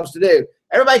something else to do.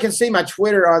 Everybody can see my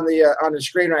Twitter on the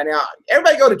screen right now.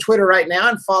 Everybody go to Twitter right now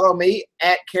and follow me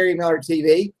at Kerry Miller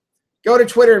TV. Go to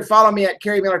Twitter and follow me at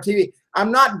Kerry Miller TV.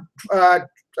 I'm not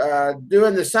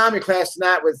doing the Simon class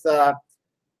tonight with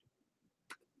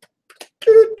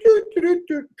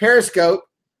Periscope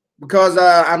because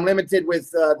I'm limited with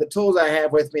the tools I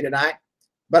have with me tonight.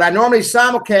 But I normally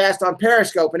simulcast on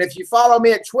Periscope. And if you follow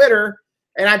me at Twitter,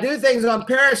 and I do things on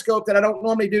Periscope that I don't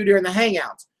normally do during the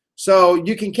Hangouts. So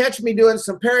you can catch me doing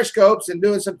some Periscopes and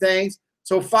doing some things.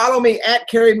 So follow me at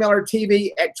Kerry Miller TV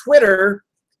at Twitter,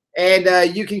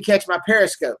 and you can catch my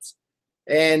Periscopes.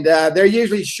 And they're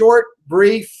usually short,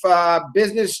 brief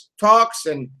business talks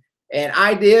and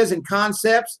ideas and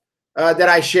concepts that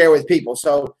I share with people.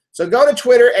 So go to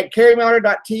Twitter at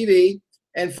kerrymiller.tv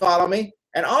and follow me.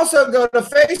 And also go to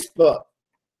Facebook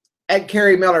at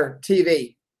Kerry Miller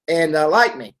TV and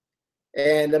like me.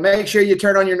 And make sure you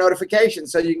turn on your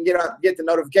notifications so you can get the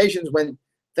notifications when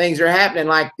things are happening,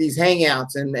 like these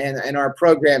Hangouts and our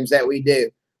programs that we do,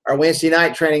 our Wednesday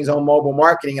night trainings on mobile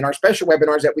marketing, and our special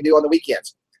webinars that we do on the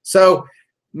weekends. So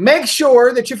make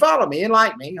sure that you follow me and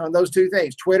like me on those 2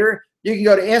 things. Twitter, you can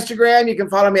go to Instagram. You can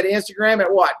follow me at Instagram at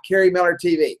what? Kerry Miller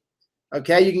TV.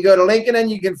 Okay, you can go to LinkedIn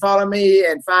and you can follow me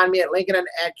and find me at LinkedIn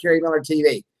at Kerry Miller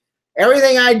TV.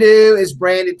 Everything I do is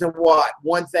branded to what?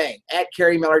 One thing, at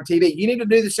Kerry Miller TV. You need to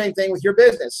do the same thing with your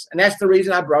business. And that's the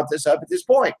reason I brought this up at this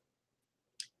point.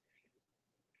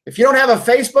 If you don't have a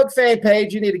Facebook fan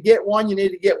page, you need to get one. You need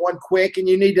to get one quick, and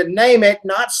you need to name it,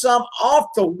 not some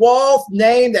off-the-wall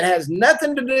name that has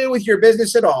nothing to do with your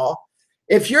business at all.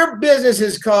 If your business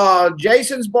is called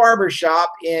Jason's Barbershop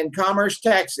in Commerce,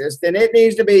 Texas, then it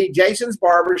needs to be Jason's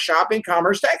Barbershop in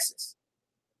Commerce, Texas.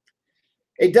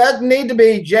 It doesn't need to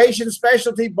be Jason's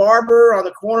Specialty Barber on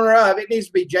the corner of. It needs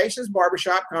to be Jason's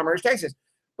Barbershop, Commerce, Texas,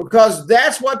 because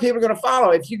that's what people are going to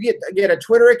follow. If you get a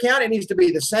Twitter account, it needs to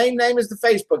be the same name as the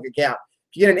Facebook account.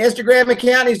 If you get an Instagram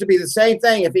account, it needs to be the same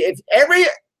thing. If every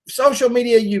social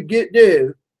media you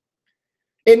do,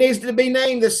 it needs to be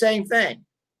named the same thing.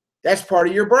 That's part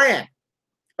of your brand,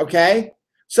 okay?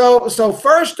 So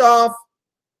first off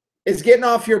is getting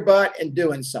off your butt and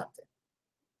doing something,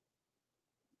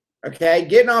 okay?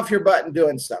 Getting off your butt and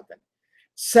doing something.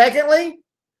 Secondly,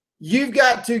 you've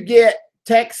got to get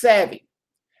tech savvy,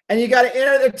 and you got to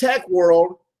enter the tech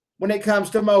world when it comes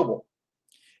to mobile.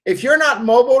 If you're not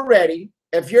mobile ready,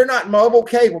 if you're not mobile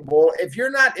capable, if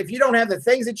you don't have the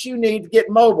things that you need to get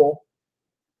mobile,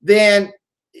 then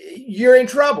you're in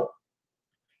trouble.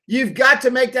 You've got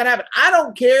to make that happen. I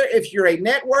don't care if you're a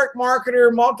network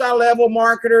marketer, multi-level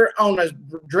marketer, on a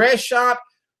dress shop,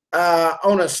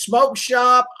 on a smoke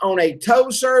shop, on a tow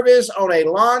service, on a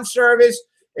lawn service.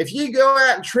 If you go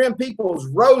out and trim people's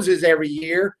roses every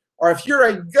year, or if you're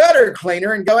a gutter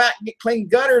cleaner and go out and clean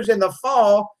gutters in the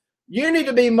fall, you need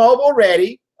to be mobile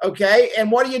ready, okay?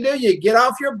 And what do? You get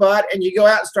off your butt and you go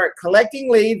out and start collecting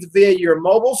leads via your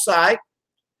mobile site.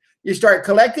 You start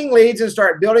collecting leads and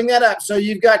start building that up. So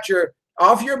you've got your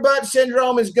off your butt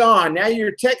syndrome is gone. Now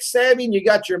you're tech savvy and you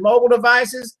got your mobile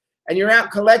devices and you're out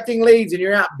collecting leads and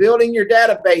you're out building your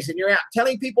database and you're out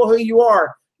telling people who you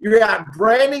are. You're out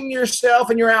branding yourself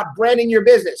and you're out branding your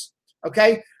business.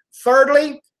 Okay.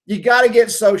 Thirdly, you got to get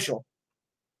social.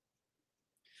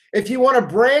 If you want to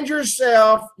brand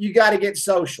yourself, you got to get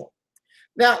social.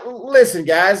 Now, listen,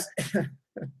 guys.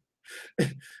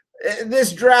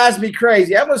 This drives me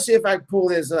crazy. I'm going to see if I can pull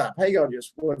this up. Hang on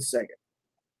just 1 second.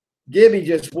 Give me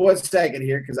just 1 second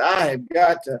here, because I have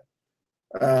got to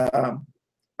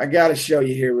I got to show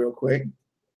you here real quick.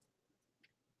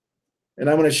 And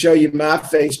I'm going to show you my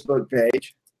Facebook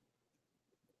page.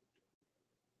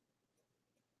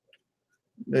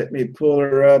 Let me pull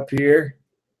her up here.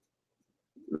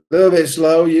 A little bit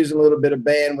slow, using a little bit of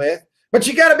bandwidth. But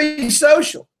you got to be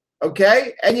social,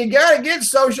 okay? And you got to get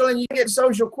social, and you get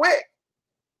social quick.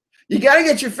 You got to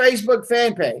get your Facebook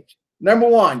fan page. Number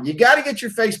one, you got to get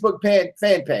your Facebook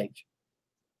fan page.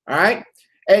 All right?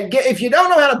 And if you don't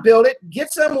know how to build it,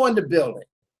 get someone to build it.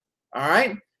 All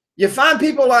right? You find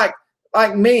people like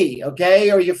me,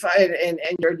 okay? Or you find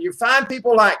you find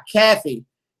people like Kathy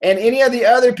and any of the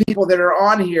other people that are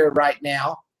on here right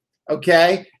now,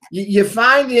 okay? You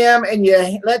find them and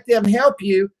you let them help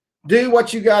you do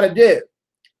what you got to do.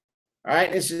 All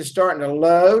right, this is starting to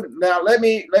load. Now let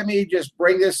me just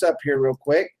bring this up here real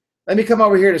quick. Let me come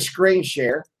over here to screen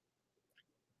share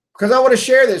because I want to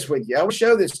share this with you. I want to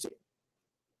show this to you.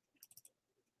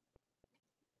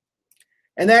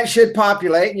 And that should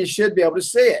populate and you should be able to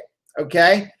see it.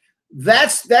 Okay.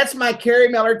 That's my Kerry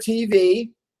Miller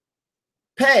TV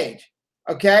page.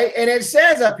 Okay. And it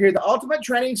says up here, the Ultimate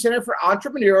Training Center for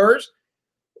Entrepreneurs.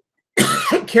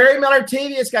 Kerry Miller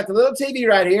TV. It's got the little TV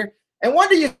right here. And what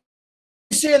do you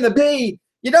see in the B?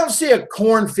 You don't see a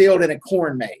cornfield in a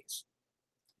corn maze.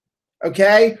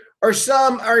 Okay. Or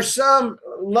some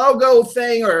logo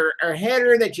thing or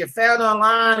header that you found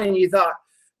online and you thought,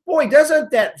 boy,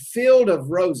 doesn't that field of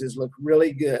roses look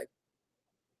really good?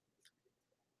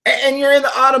 And you're in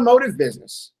the automotive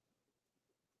business.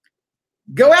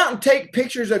 Go out and take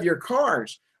pictures of your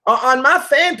cars. On my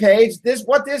fan page,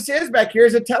 what this is back here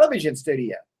is a television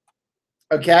studio.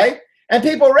 Okay? And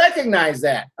people recognize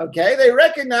that. Okay? They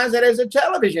recognize that as a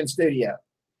television studio.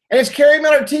 And it's Kerry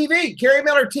Miller TV. Kerry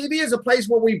Miller TV is a place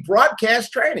where we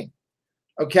broadcast training.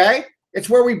 Okay? It's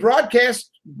where we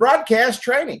broadcast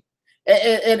training.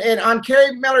 And on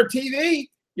Kerry Miller TV,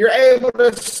 you're able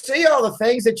to see all the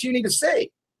things that you need to see,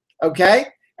 okay?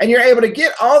 And you're able to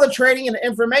get all the training and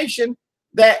information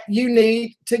that you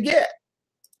need to get.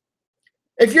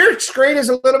 If your screen is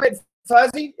a little bit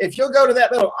fuzzy, if you'll go to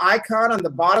that little icon on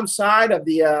the bottom side of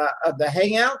the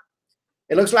Hangout,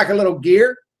 it looks like a little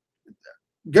gear.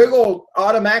 Google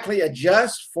automatically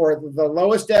adjusts for the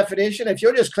lowest definition. If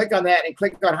you'll just click on that and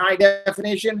click on high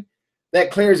definition, that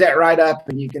clears that right up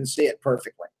and you can see it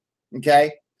perfectly,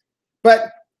 okay? But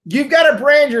you've got to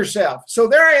brand yourself. So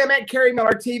there I am at Kerry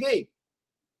Miller TV.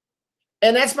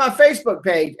 And that's my Facebook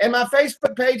page. And my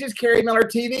Facebook page is Kerry Miller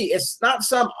TV. It's not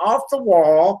some off the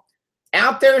wall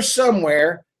out there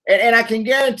somewhere. And I can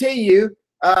guarantee you,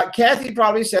 Kathy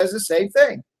probably says the same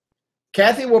thing.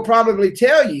 Kathy will probably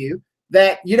tell you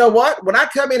that, you know what, when I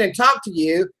come in and talk to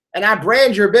you and I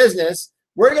brand your business,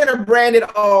 we're going to brand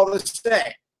it all the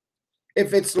same.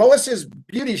 If it's Lois's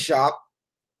Beauty Shop,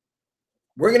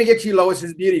 we're going to get you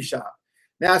Lois's Beauty Shop.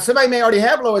 Now, somebody may already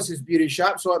have Lois's Beauty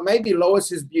Shop, so it may be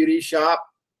Lois's Beauty Shop,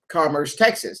 Commerce,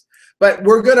 Texas. But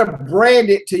we're going to brand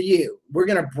it to you. We're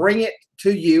going to bring it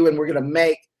to you, and we're going to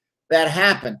make that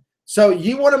happen. So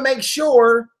you want to make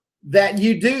sure that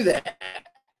you do that.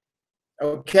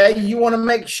 Okay? You want to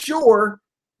make sure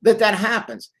that that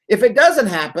happens. If it doesn't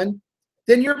happen,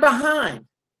 then you're behind.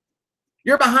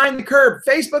 You're behind the curve.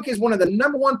 Facebook is one of the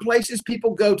 #1 places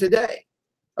people go today.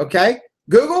 Okay?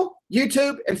 Google,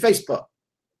 YouTube, and Facebook.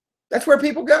 That's where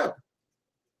people go.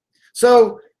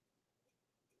 So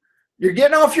you're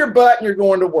getting off your butt and you're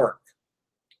going to work.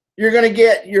 You're going to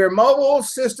get your mobile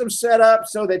system set up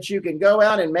so that you can go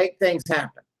out and make things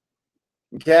happen.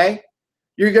 Okay?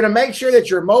 You're going to make sure that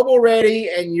you're mobile ready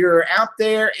and you're out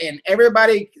there and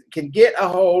everybody can get a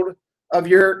hold of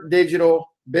your digital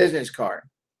business card.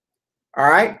 All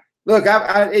right. Look,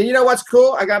 you know what's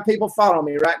cool? I got people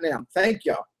following me right now. Thank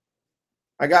y'all.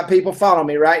 I got people following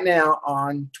me right now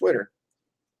on Twitter.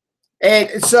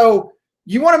 And so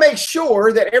you want to make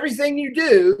sure that everything you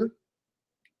do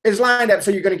is lined up.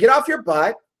 So you're going to get off your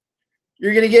butt.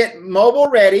 You're going to get mobile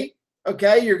ready.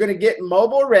 Okay. You're going to get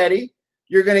mobile ready.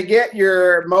 You're going to get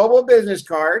your mobile business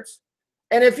cards.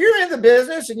 And if you're in the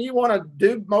business and you want to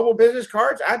do mobile business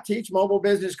cards, I teach mobile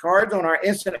business cards on our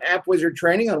Instant App Wizard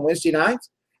training on Wednesday nights.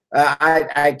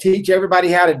 I teach everybody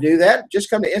how to do that. Just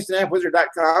come to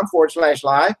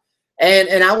instantAppWizard.com/live,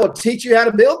 and I will teach you how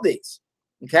to build these.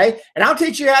 Okay, and I'll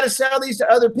teach you how to sell these to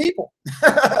other people.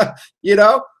 You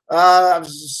know, I've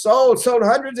sold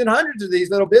hundreds and hundreds of these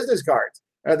little business cards.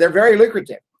 They're very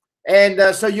lucrative,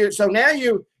 and so now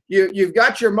you've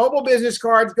got your mobile business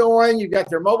cards going. You've got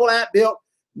their mobile app built.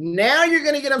 Now you're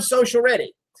going to get them social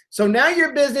ready. So now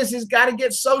your business has got to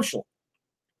get social.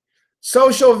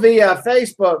 Social via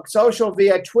Facebook, social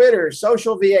via Twitter,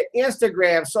 social via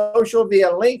Instagram, social via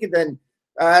LinkedIn,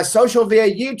 social via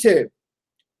YouTube.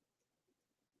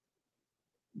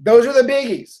 Those are the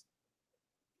biggies.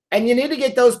 And you need to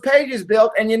get those pages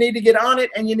built, and you need to get on it,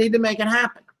 and you need to make it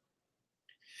happen.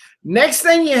 Next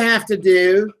thing you have to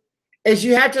do is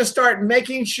you have to start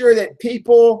making sure that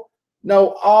people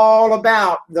know all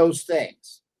about those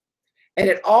things. And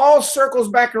it all circles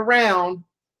back around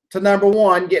to number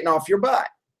one, getting off your butt.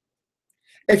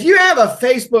 If you have a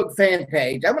Facebook fan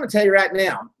page, I'm going to tell you right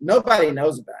now, nobody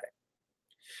knows about it.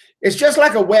 It's just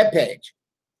like a web page.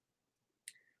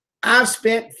 I've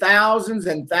spent thousands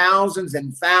and thousands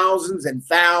and thousands and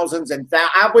thousands and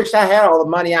thousands. I wish I had all the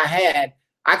money I had.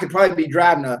 I could probably be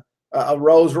driving a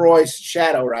Rolls Royce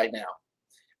Shadow right now.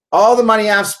 All the money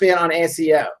I've spent on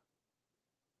SEO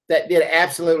that did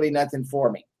absolutely nothing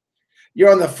for me.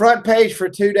 You're on the front page for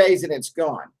 2 days and it's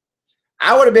gone.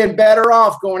 I would have been better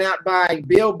off going out buying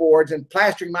billboards and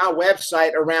plastering my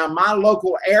website around my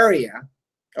local area,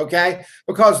 okay?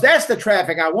 Because that's the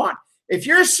traffic I want. If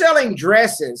you're selling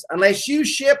dresses, unless you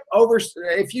ship over,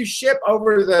 if you ship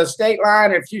over the state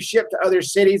line, or if you ship to other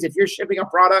cities, if you're shipping a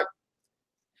product,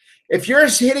 if you're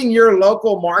hitting your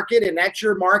local market and that's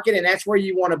your market and that's where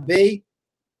you want to be,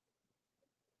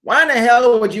 why in the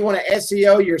hell would you want to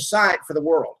SEO your site for the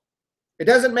world? It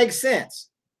doesn't make sense.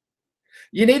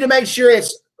 You need to make sure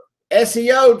it's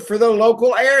SEO'd for the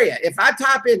local area. If I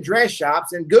type in dress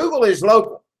shops, and Google is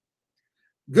local,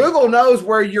 Google knows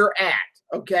where you're at,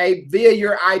 okay, via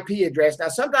your IP address. Now,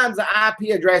 sometimes the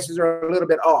IP addresses are a little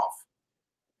bit off.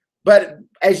 But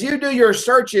as you do your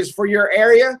searches for your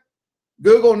area,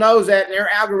 Google knows that, and their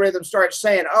algorithm starts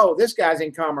saying, oh, this guy's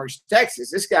in Commerce,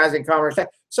 Texas. This guy's in Commerce,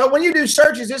 Texas. So when you do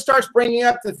searches, it starts bringing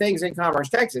up the things in Commerce,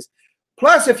 Texas.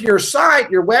 Plus, if your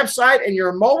site, your website, and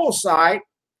your mobile site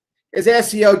is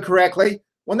SEO'd correctly,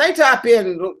 when they type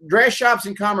in dress shops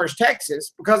in Commerce,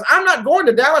 Texas, because I'm not going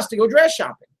to Dallas to go dress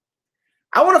shopping.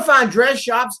 I want to find dress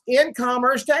shops in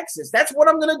Commerce, Texas. That's what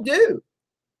I'm going to do.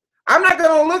 I'm not going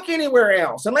to look anywhere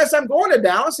else unless I'm going to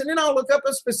Dallas, and then I'll look up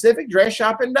a specific dress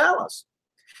shop in Dallas.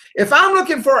 If I'm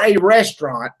looking for a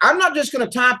restaurant, I'm not just going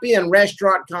to type in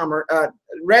restaurants.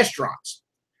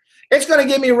 It's going to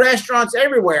give me restaurants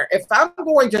everywhere. If I'm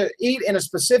going to eat in a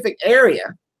specific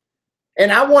area,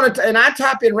 and I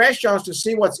type in restaurants to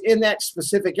see what's in that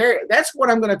specific area, that's what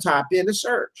I'm going to type in to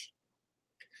search.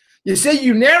 You see,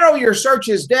 you narrow your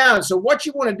searches down. So what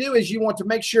you want to do is you want to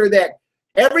make sure that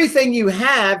everything you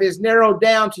have is narrowed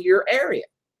down to your area.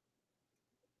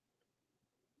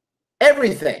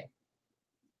 Everything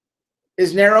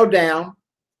is narrowed down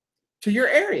to your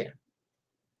area.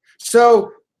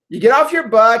 So you get off your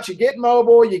butt, you get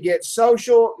mobile, you get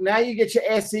social, now you get your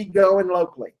SE going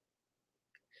locally.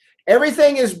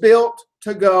 Everything is built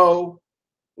to go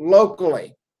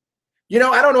locally. You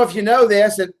know, I don't know if you know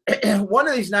this, and one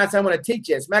of these nights I'm going to teach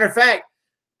you. As a matter of fact,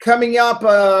 coming up,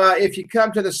 if you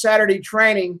come to the Saturday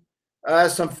training,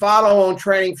 some follow-on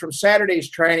training from Saturday's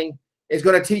training is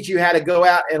going to teach you how to go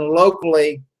out and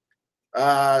locally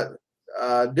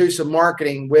do some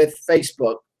marketing with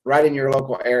Facebook right in your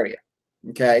local area,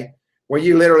 okay, where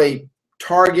you literally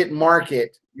target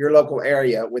market your local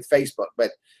area with Facebook.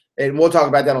 And we'll talk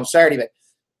about that on Saturday. But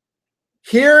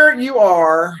here you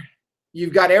are.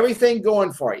 You've got everything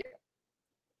going for you.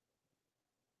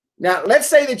 Now, let's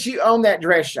say that you own that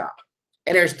dress shop,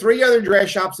 and there's 3 other dress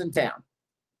shops in town.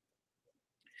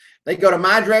 They go to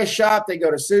my dress shop, they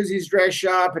go to Susie's dress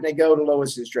shop, and they go to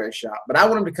Lois's dress shop. But I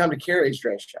want them to come to Carrie's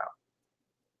dress shop.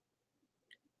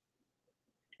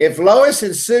 If Lois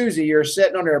and Susie are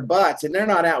sitting on their butts and they're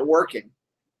not out working,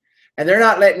 and they're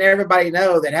not letting everybody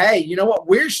know that, hey, you know what,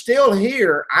 we're still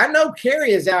here. I know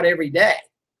Carrie is out every day.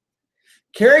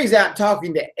 Carrie's out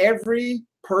talking to every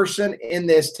person in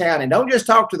this town. And don't just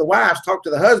talk to the wives, talk to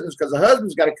the husbands, because the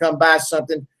husband's got to come buy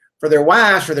something for their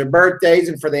wives, for their birthdays,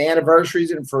 and for the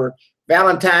anniversaries, and for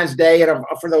Valentine's Day, and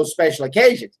for those special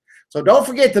occasions. So don't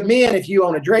forget the men if you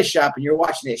own a dress shop and you're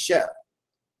watching this show.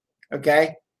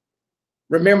 Okay?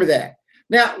 Remember that.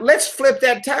 Now, let's flip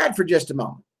that tide for just a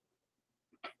moment.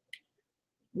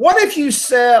 What if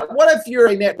you're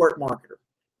a network marketer?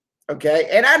 Okay,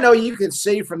 and I know you can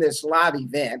see from this live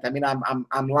event. I mean,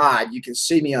 I'm live. You can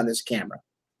see me on this camera.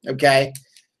 Okay,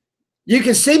 you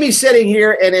can see me sitting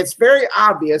here, and it's very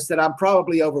obvious that I'm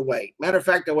probably overweight. Matter of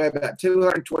fact, I weigh about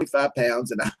 225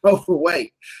 pounds, and I'm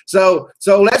overweight. So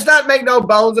let's not make no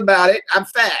bones about it. I'm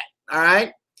fat. All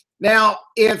right. Now,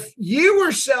 if you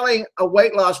were selling a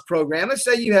weight loss program, let's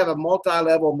say you have a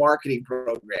multi-level marketing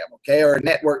program, okay, or a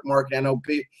network marketing.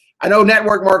 I know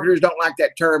network marketers don't like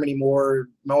that term anymore,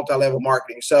 multi-level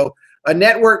marketing. So a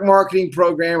network marketing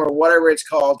program, or whatever it's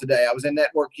called today. I was in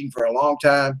networking for a long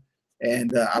time,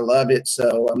 and I love it.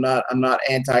 So I'm not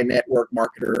anti-network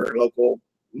marketer or local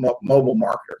mobile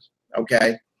marketer.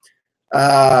 Okay.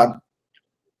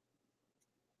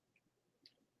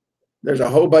 There's a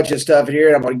whole bunch of stuff in here,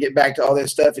 and I'm going to get back to all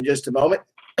this stuff in just a moment.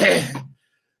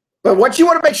 But what you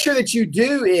want to make sure that you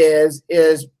do is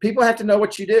people have to know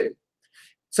what you do.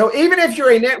 So even if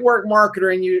you're a network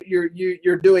marketer and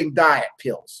you're doing diet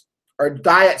pills or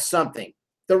diet something,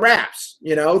 the wraps,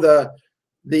 you know,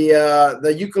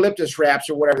 the eucalyptus wraps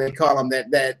or whatever they call them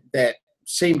that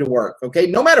seem to work. Okay,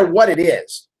 no matter what it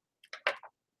is,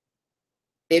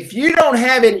 if you don't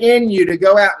have it in you to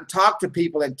go out and talk to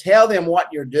people and tell them what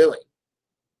you're doing,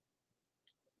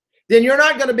 then you're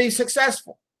not going to be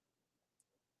successful.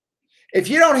 If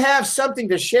you don't have something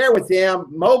to share with them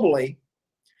mobily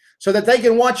so that they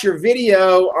can watch your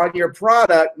video on your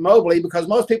product mobily, because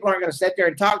most people aren't going to sit there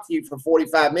and talk to you for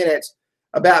 45 minutes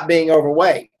about being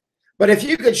overweight. But if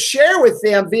you could share with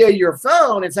them via your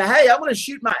phone and say, hey, I'm going to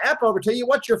shoot my app over to you.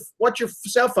 What's your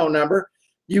cell phone number?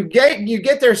 You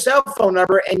get their cell phone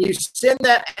number and you send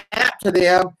that app to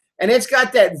them, and it's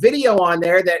got that video on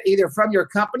there that either from your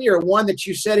company or one that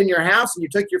you set in your house, and you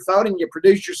took your phone and you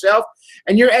produced yourself,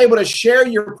 and you're able to share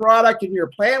your product and your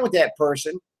plan with that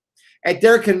person at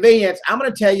their convenience. I'm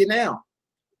going to tell you now,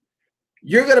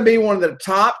 you're going to be one of the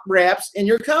top reps in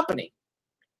your company.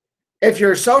 If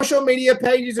your social media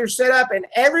pages are set up and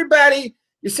everybody,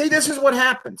 you see, this is what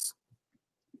happens.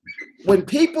 When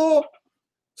people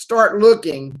start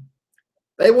looking,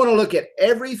 they want to look at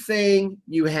everything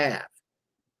you have.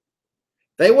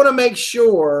 They want to make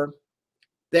sure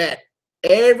that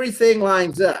everything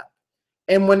lines up.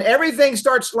 And when everything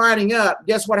starts lining up,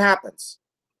 guess what happens?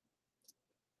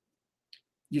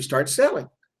 You start selling.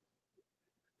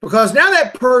 Because now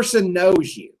that person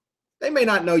knows you. They may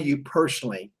not know you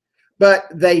personally, but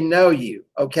they know you,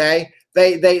 okay?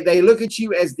 They look at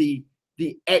you as the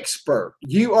expert.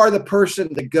 You are the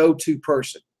person, the go-to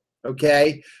person,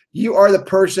 okay? You are the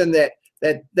person that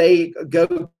they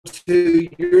go to.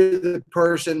 You're the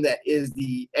person that is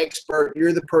the expert.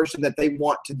 You're the person that they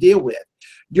want to deal with.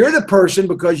 You're the person,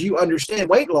 because you understand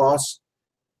weight loss,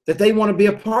 that they want to be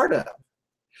a part of.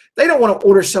 They don't want to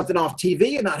order something off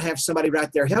TV and not have somebody right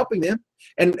there helping them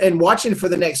and watching for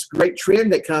the next great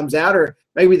trend that comes out, or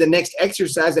maybe the next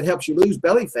exercise that helps you lose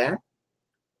belly fat.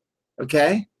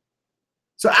 Okay?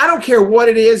 So I don't care what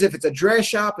it is, if it's a dress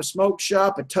shop, a smoke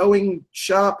shop, a towing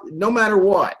shop, no matter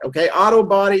what, okay? Auto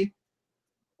body,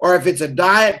 or if it's a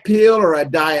diet pill or a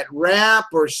diet wrap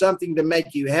or something to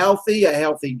make you healthy, a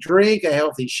healthy drink, a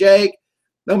healthy shake,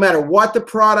 no matter what the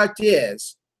product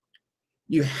is,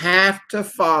 you have to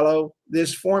follow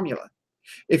this formula.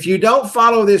 If you don't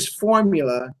follow this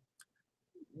formula,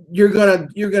 you're gonna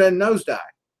nosedive.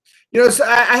 You know, so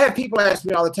I have people ask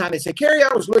me all the time. They say, Kerry,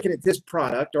 I was looking at this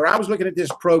product, or I was looking at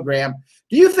this program.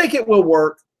 Do you think it will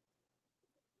work?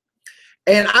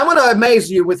 And I'm going to amaze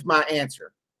you with my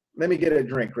answer. Let me get a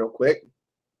drink real quick.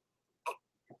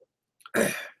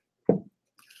 I'm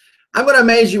going to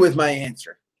amaze you with my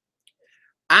answer.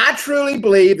 I truly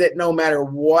believe that no matter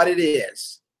what it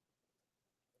is,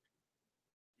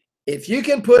 if you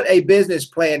can put a business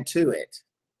plan to it,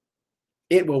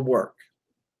 it will work.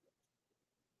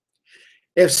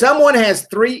 If someone has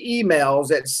 3 emails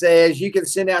that says you can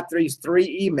send out these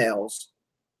 3 emails,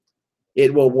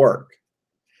 it will work.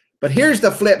 But here's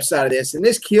the flip side of this, and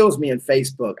this kills me in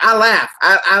Facebook. I laugh.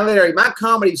 I literally, my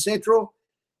Comedy Central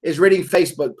is reading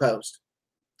Facebook posts.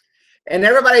 And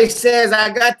everybody says, I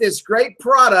got this great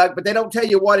product, but they don't tell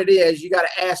you what it is. You got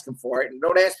to ask them for it, and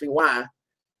don't ask me why.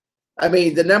 I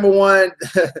mean, the number one,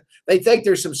 they think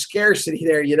there's some scarcity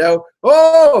there, you know.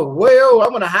 Oh, well, I'm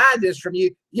going to hide this from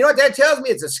you. You know what that tells me?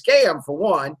 It's a scam, for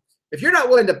one. If you're not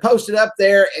willing to post it up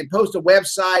there and post a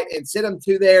website and send them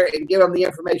to there and give them the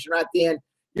information right then,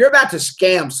 you're about to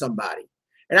scam somebody.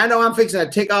 And I know I'm fixing to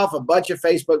tick off a bunch of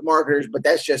Facebook marketers, but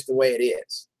that's just the way it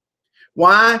is.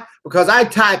 Why? Because I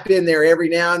type in there every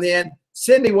now and then,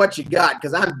 send me what you got,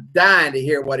 because I'm dying to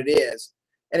hear what it is.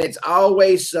 And it's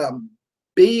always some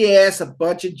BS, a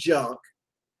bunch of junk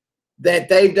that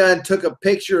they've done, took a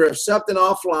picture of something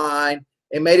offline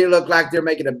and made it look like they're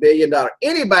making $1 billion.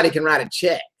 Anybody can write a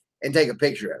check and take a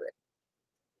picture of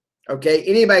it. Okay?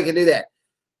 Anybody can do that.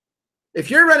 If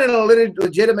you're running a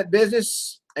legitimate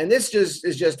business, and this is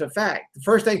just a fact, the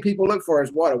first thing people look for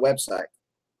is what? A website.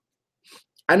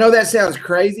 I know that sounds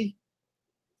crazy,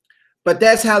 but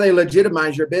that's how they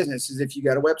legitimize your business, is if you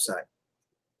got a website.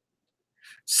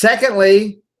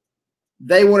 Secondly,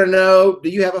 they want to know, do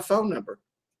you have a phone number?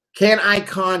 Can I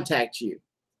contact you?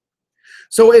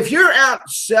 So if you're out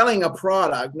selling a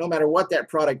product, no matter what that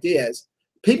product is,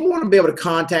 People want to be able to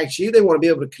contact you. They want to be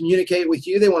able to communicate with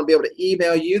you. They want to be able to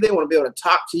email you. They want to be able to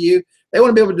talk to you. They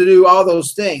want to be able to do all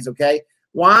those things, okay?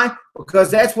 Why? Because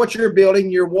that's what you're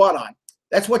building your what on.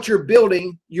 That's what you're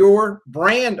building your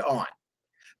brand on.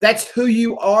 That's who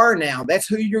you are now. That's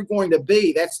who you're going to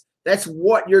be. That's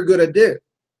what you're going to do,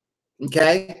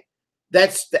 okay?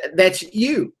 That's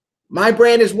you. My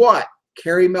brand is what?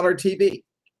 Kerry Miller TV.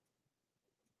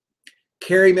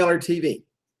 Kerry Miller TV.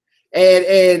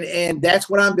 And that's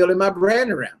what I'm building my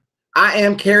brand around. I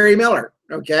am Kerry Miller,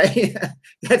 okay?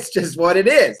 That's just what it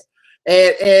is.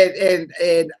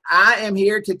 And I am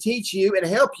here to teach you and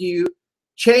help you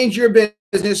change your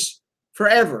business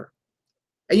forever.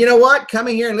 And you know what?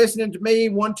 Coming here and listening to me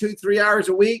 1, 2, 3 hours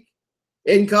a week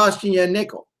isn't costing you a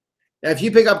nickel. Now, if you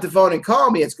pick up the phone and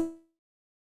call me, it's going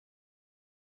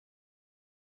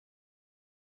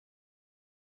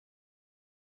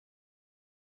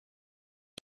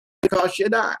to cost you a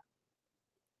dime.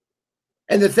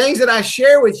 And the things that I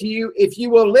share with you, if you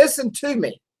will listen to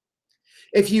me,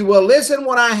 if you will listen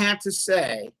what I have to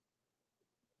say,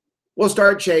 will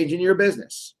start changing your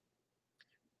business.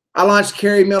 I launched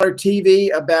Kerry Miller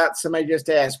TV about, somebody just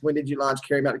asked, when did you launch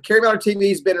Kerry Miller? Kerry Miller TV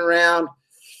has been around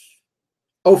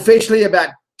officially about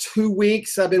 2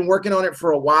 weeks. I've been working on it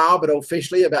for a while, but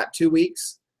officially about 2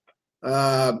 weeks.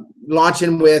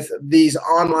 Launching with these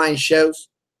online shows.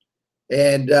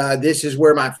 And this is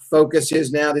where my focus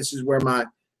is now. This is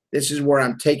where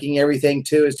I'm taking everything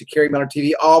to, is to Kerry Miller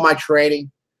TV, all my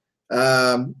training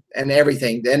and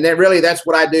everything. And then really that's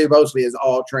what I do mostly, is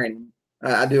all training.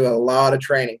 I do a lot of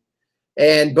training,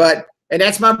 and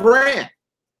that's my brand.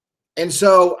 And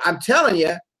so I'm telling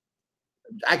you,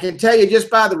 I can tell you just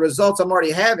by the results I'm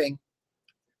already having,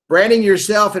 branding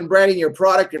yourself and branding your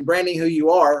product and branding who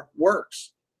you are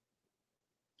works.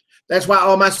 That's why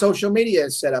all my social media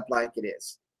is set up like it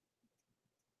is.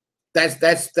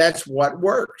 That's what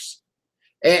works.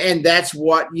 And that's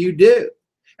what you do.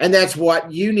 And that's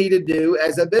what you need to do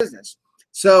as a business.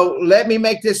 So let me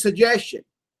make this suggestion.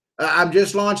 I'm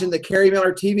just launching the Kerry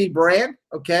Miller TV brand,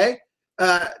 okay?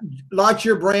 Launch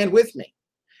your brand with me.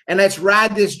 And let's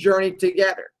ride this journey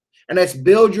together. And let's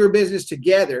build your business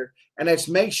together. And let's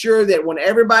make sure that when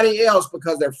everybody else,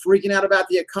 because they're freaking out about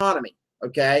the economy,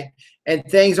 okay, and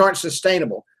things aren't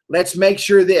sustainable, let's make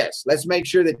sure this. Let's make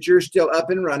sure that you're still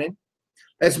up and running.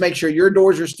 Let's make sure your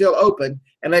doors are still open.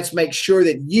 And let's make sure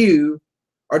that you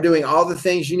are doing all the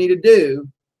things you need to do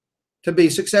to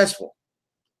be successful.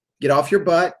 Get off your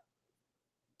butt.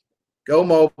 Go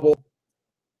mobile,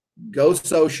 go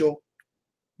social,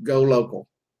 go local.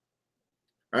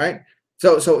 All right.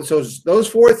 So those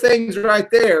 4 things right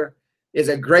there is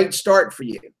a great start for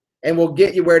you, and will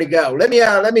get you where to go.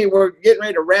 We're getting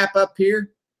ready to wrap up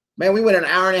here. Man, we went an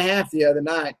hour and a half the other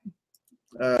night.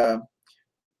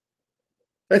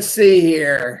 Let's see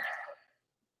here.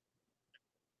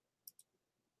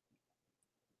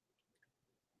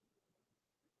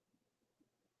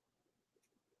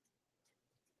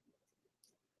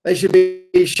 They should be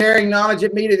sharing knowledge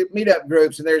at meetup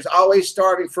groups, and there's always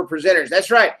starving for presenters.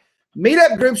 That's right.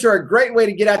 Meetup groups are a great way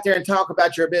to get out there and talk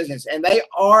about your business, and they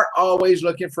are always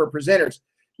looking for presenters.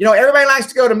 You know, everybody likes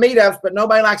to go to meetups, but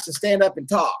nobody likes to stand up and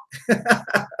talk.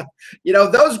 You know,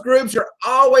 those groups are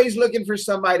always looking for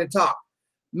somebody to talk.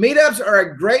 Meetups are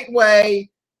a great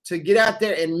way to get out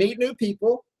there and meet new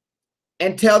people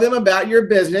and tell them about your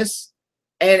business.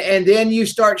 And then you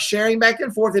start sharing back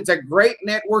and forth. It's a great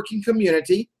networking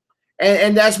community.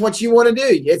 And that's what you want to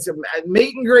do. It's a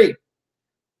meet and greet.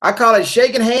 I call it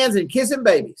shaking hands and kissing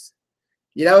babies.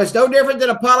 You know, it's no different than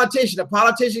a politician. A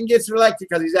politician gets elected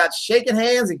because he's out shaking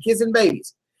hands and kissing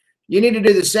babies. You need to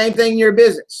do the same thing in your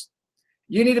business.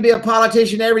 You need to be a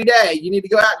politician every day. You need to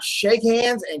go out and shake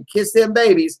hands and kiss them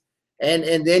babies. And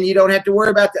then you don't have to worry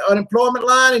about the unemployment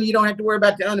line, and you don't have to worry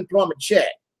about the unemployment check.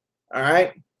 All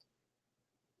right.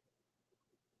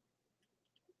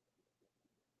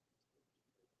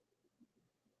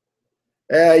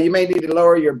 You may need to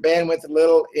lower your bandwidth a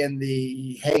little in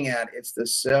the Hangout. It's the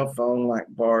cell phone like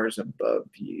bars above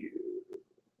you.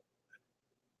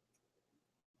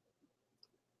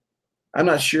 I'm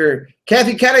not sure.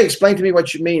 Kathy, kind of explain to me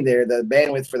what you mean there, the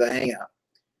bandwidth for the Hangout.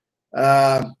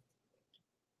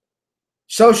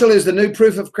 Social is the new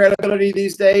proof of credibility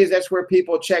these days. That's where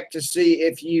people check to see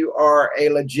if you are a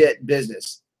legit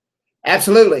business.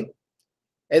 Absolutely.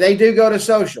 And they do go to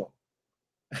social.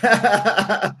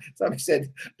 Somebody said,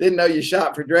 didn't know you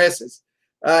shop for dresses.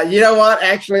 You know what?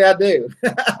 Actually, I do.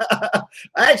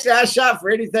 Actually, I shop for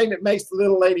anything that makes the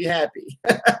little lady happy.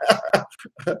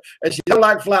 And she don't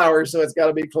like flowers, so it's got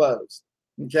to be clothes.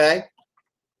 Okay?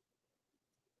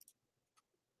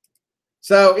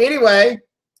 So anyway,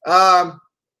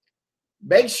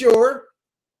 Make sure,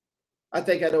 I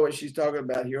think I know what she's talking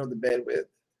about here on the bandwidth.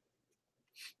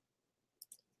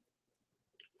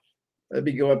 Let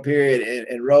me go up here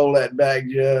and roll that back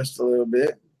just a little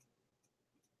bit.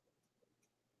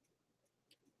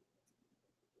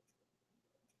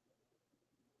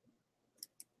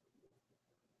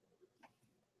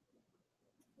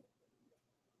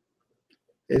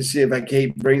 Let's see if I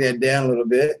can't bring that down a little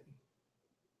bit.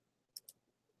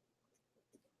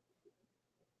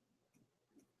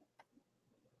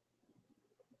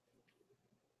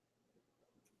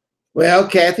 Well,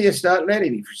 Kathy, it's not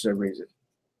letting me for some reason.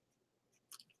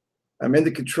 I'm in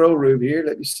the control room here.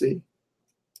 Let me see.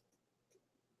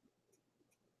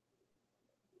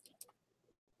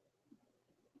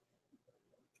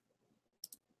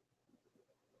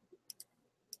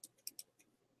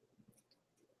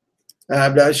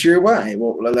 I'm not sure why. It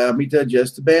won't allow me to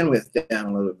adjust the bandwidth down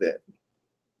a little bit.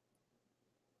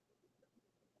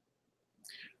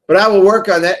 But I will work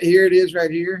on that. Here it is right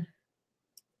here.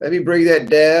 Let me bring that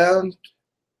down.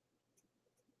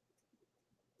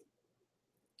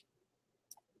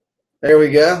 There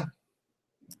we go.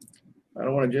 I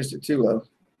don't want to adjust it too low.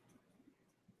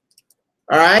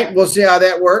 All right, we'll see how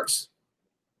that works.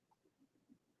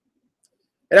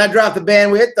 And I dropped the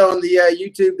bandwidth on the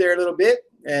YouTube there a little bit,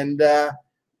 and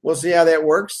we'll see how that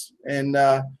works. And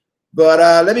but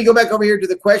let me go back over here to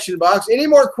the question box. Any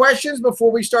more questions before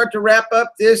we start to wrap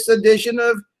up this edition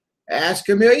of Ask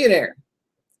a Millionaire?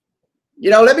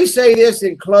 You know, let me say this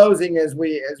in closing as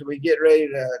we get ready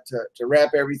to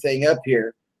wrap everything up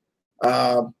here.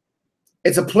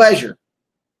 It's a pleasure.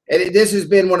 And this has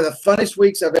been one of the funnest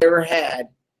weeks I've ever had,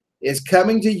 is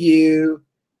coming to you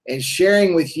and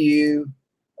sharing with you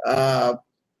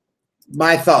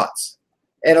my thoughts,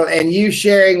 and you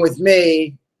sharing with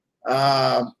me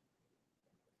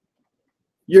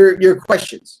your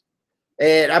questions.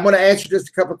 And I'm going to answer just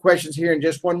a couple of questions here in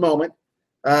just one moment.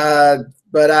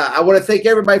 But I want to thank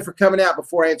everybody for coming out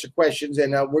before I answer questions.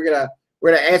 And we're gonna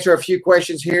answer a few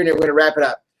questions here, and then we're gonna wrap it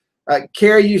up.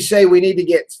 Carrie, you say we need to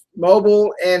get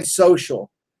mobile and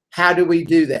social. How do we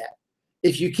do that?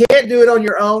 If you can't do it on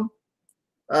your own,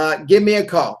 give me a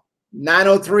call.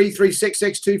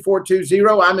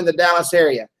 903-366-2420. I'm in the Dallas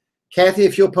area. Kathy,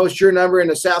 if you'll post your number in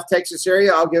the South Texas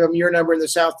area, I'll give them your number in the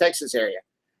South Texas area.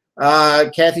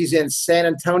 Kathy's in San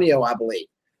Antonio, I believe.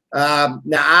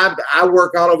 Now, I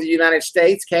work all over the United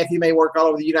States. Kathy may work all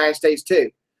over the United States too.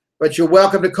 But you're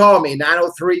welcome to call me,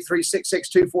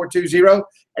 903-366-2420,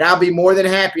 and I'll be more than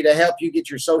happy to help you get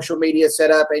your social media set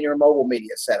up and your mobile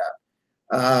media set up.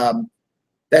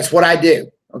 That's what I do.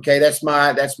 Okay, that's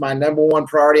my number one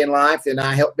priority in life, and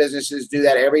I help businesses do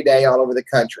that every day all over the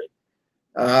country.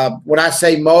 When I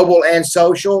say mobile and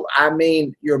social, I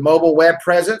mean your mobile web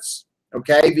presence,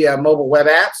 okay, via mobile web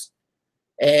apps,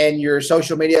 and your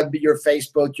social media, your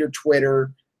Facebook, your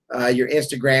Twitter, your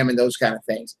Instagram, and those kind of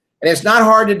things. And it's not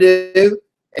hard to do.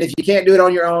 And if you can't do it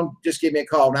on your own, just give me a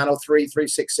call,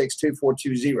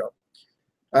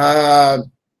 903-366-2420.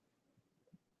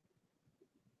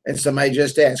 And somebody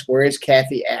just asked, where is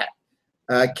Kathy at?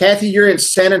 Kathy, you're in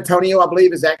San Antonio, I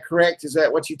believe. Is that correct? Is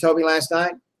that what you told me last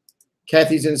night?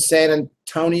 Kathy's in San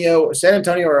Antonio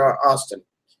or Austin.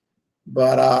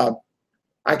 But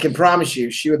I can promise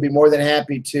you she would be more than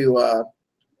happy to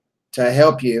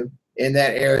help you in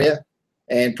that area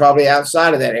and probably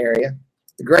outside of that area.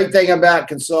 The great thing about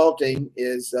consulting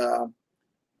is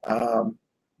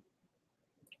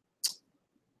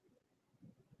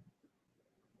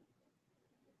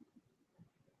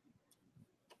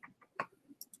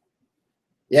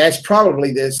yeah, it's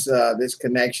probably this this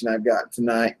connection I've got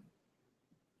tonight.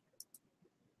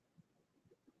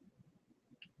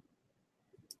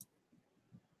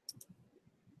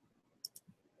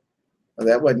 Oh,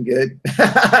 that wasn't good.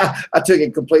 I took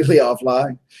it completely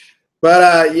offline.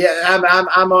 But yeah,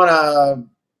 I'm on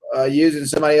using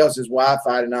somebody else's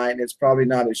Wi-Fi tonight, and it's probably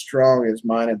not as strong as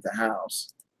mine at the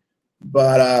house.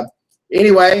 But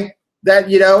anyway, that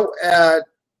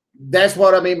that's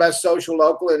what I mean by social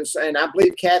local, and I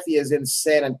believe Kathy is in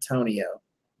San Antonio.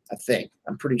 I think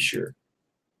I'm pretty sure.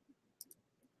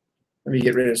 Let me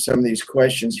get rid of some of these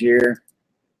questions here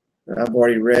that I've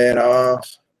already read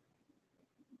off.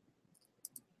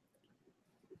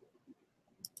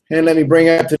 And let me bring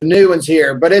up the new ones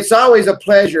here. But it's always a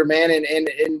pleasure, man.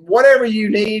 And whatever you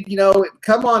need,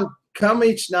 come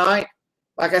each night.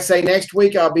 Like I say, next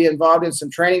week I'll be involved in some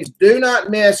trainings. Do not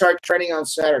miss our training on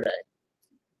Saturday.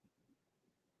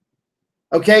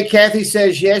 Okay, Kathy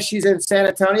says yes, she's in San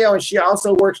Antonio, and she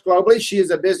also works globally. She is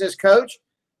a business coach,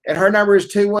 and her number is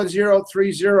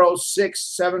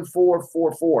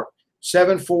 210-306-7444.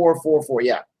 7444,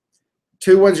 yeah.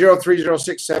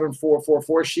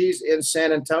 210-306-7444. She's in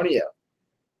San Antonio.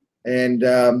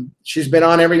 And she's been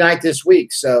on every night this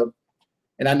week. So,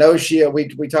 and I know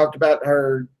we talked about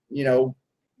her, you know,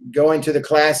 going to the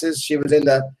classes. She was in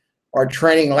our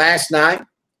training last night.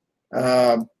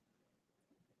 Let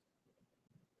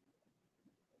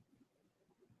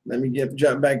me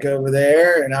jump back over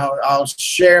there, and I'll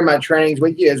share my trainings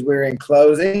with you as we're in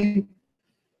closing.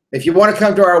 If you want to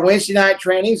come to our Wednesday night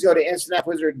trainings, go to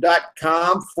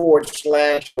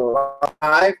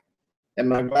instantapwizard.com/live. And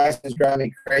my glasses drive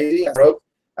me crazy. I broke.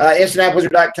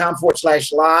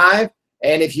 instantapwizard.com/live.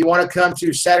 And if you want to come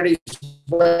to Saturday's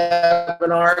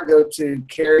webinar, go to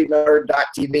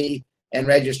carrymiller.tv and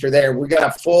register there. We got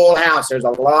a full house. There's a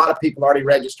lot of people already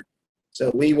registered. So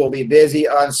we will be busy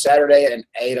on Saturday at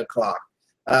 8 o'clock.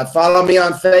 Follow me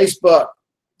on Facebook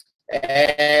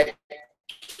at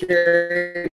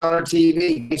Carry Miller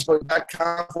TV,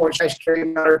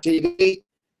 facebook.com/CarryMillerTV.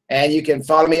 And you can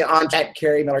follow me on at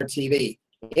Carry Miller TV.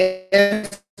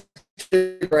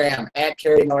 Instagram at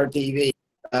Carry Miller TV.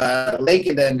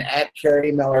 LinkedIn at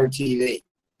Carry Miller TV.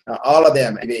 All of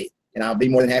them, maybe. And I'll be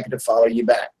more than happy to follow you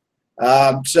back.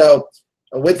 So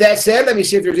with that said, let me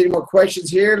see if there's any more questions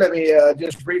here. Let me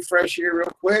just refresh here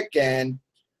real quick and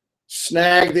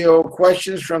snag the old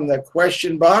questions from the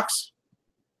question box.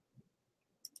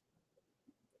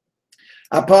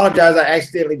 I apologize. I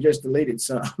accidentally just deleted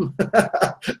some.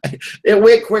 It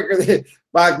went quicker than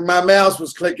my mouse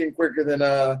was clicking quicker than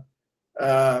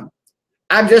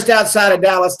I'm just outside of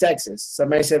Dallas, Texas.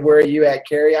 Somebody said, "Where are you at,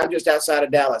 Carrie?" I'm just outside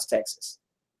of Dallas, Texas,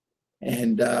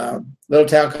 and little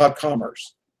town called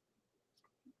Commerce,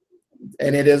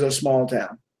 and it is a small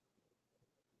town.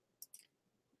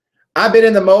 I've been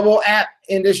in the mobile app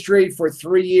industry for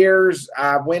 3 years.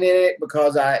 I went in it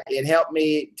because it helped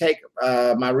me take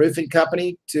my roofing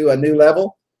company to a new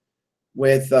level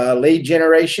with lead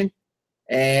generation.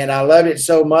 And I loved it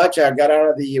so much, I got out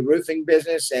of the roofing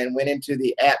business and went into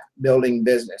the app building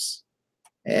business.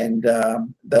 And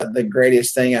the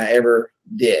greatest thing I ever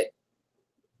did.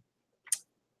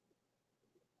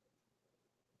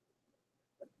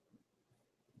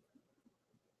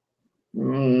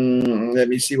 Let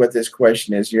me see what this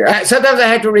question is here. Sometimes I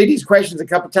have to read these questions a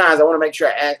couple times. I want to make sure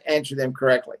I answer them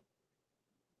correctly.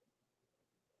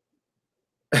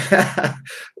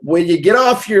 When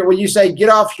you say get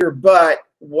off your butt,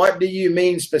 what do you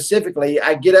mean specifically?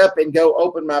 I get up and go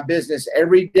open my business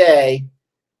every day,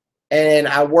 and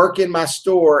I work in my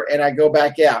store and I go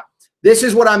back out. This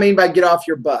is what I mean by get off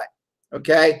your butt.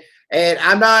 Okay. And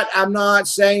I'm not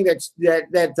saying that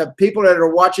the people that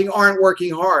are watching aren't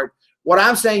working hard. What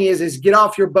I'm saying is get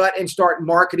off your butt and start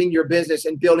marketing your business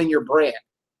and building your brand.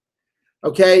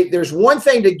 Okay, there's one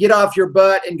thing to get off your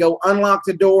butt and go unlock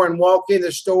the door and walk in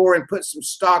the store and put some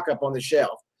stock up on the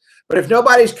shelf. But if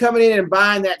nobody's coming in and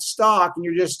buying that stock and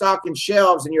you're just stocking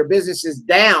shelves and your business is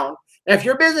down, now if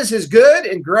your business is good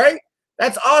and great,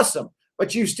 that's awesome.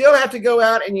 But you still have to go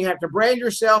out and you have to brand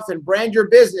yourself and brand your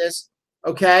business,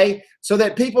 okay, so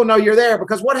that people know you're there.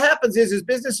 Because what happens is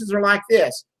businesses are like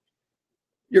this.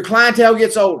 Your clientele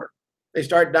gets older. They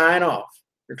start dying off.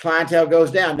 Your clientele goes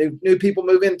down. New people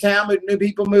move in town. New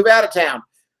people move out of town.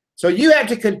 So you have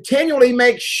to continually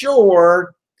make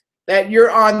sure that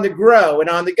you're on the grow and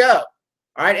on the go.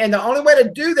 All right. And the only way to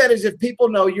do that is if people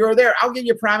know you're there. I'll give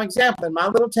you a prime example. In my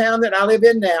little town that I live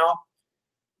in now,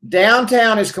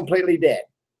 downtown is completely dead.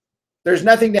 There's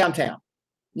nothing downtown.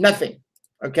 Nothing.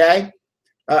 Okay.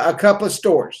 A couple of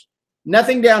stores.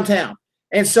 Nothing downtown.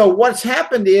 And so what's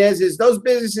happened is those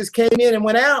businesses came in and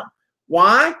went out.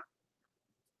 Why?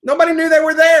 Nobody knew they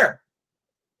were there.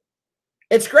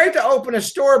 It's great to open a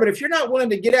store, but if you're not willing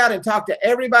to get out and talk to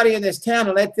everybody in this town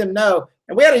and let them know,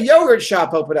 and we had a yogurt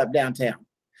shop open up downtown.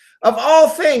 Of all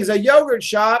things, a yogurt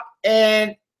shop,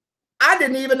 and I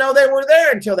didn't even know they were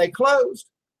there until they closed.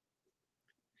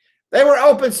 They were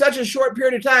open such a short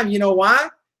period of time. You know why?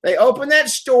 They opened that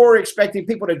store expecting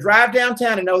people to drive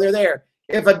downtown and know they're there.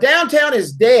 If a downtown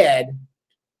is dead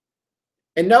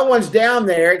and no one's down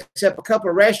there except a couple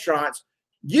of restaurants,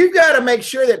 you've got to make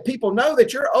sure that people know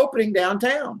that you're opening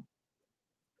downtown.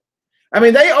 I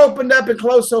mean, they opened up and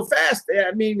closed so fast.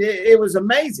 I mean, it was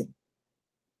amazing.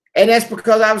 And that's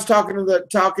because I was talking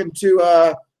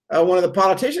to one of the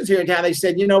politicians here in town. They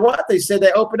said, you know what? They said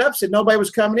they opened up, said nobody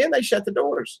was coming in. They shut the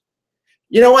doors.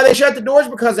 You know why they shut the doors?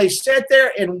 Because they sat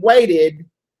there and waited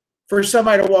for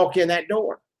somebody to walk in that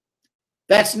door.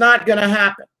 That's not going to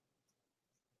happen.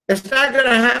 It's not going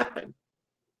to happen.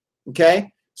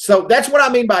 Okay? So that's what I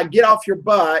mean by get off your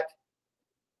butt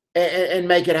and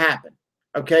make it happen.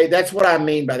 Okay? That's what I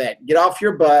mean by that. Get off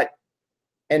your butt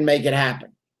and make it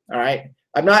happen. All right?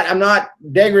 I'm not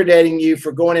degrading you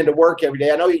for going into work every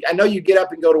day. I know you get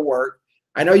up and go to work.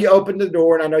 I know you open the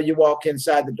door, and I know you walk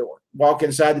inside the door.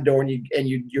 And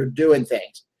you're doing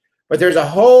things. But there's a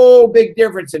whole big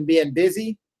difference in being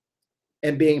busy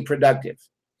and being productive.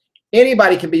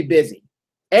 Anybody can be busy.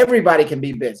 Everybody can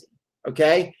be busy.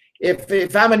 Okay?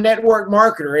 If I'm a network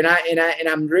marketer and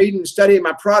I'm reading and studying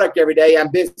my product every day,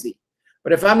 I'm busy.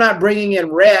 But if I'm not bringing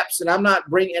in reps and I'm not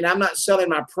selling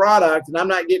my product and I'm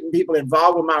not getting people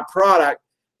involved with my product,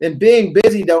 then being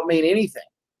busy don't mean anything.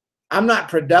 I'm not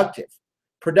productive.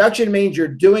 Production means you're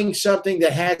doing something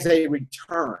that has a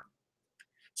return.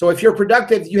 So if you're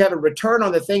productive, you have a return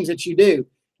on the things that you do.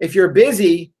 If you're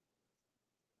busy,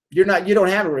 you don't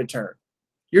have a return.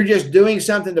 You're just doing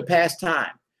something to pass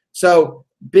time. So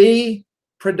be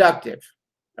productive.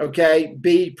 Okay?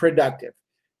 Be productive.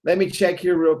 Let me check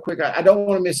here real quick. I don't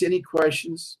want to miss any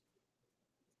questions.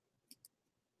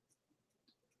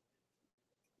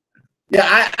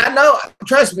 Yeah, I know.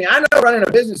 Trust me, I know running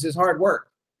a business is hard work.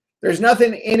 There's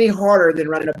nothing any harder than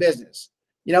running a business.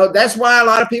 You know, that's why a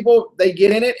lot of people, they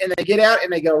get in it and they get out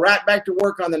and they go right back to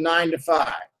work on the 9 to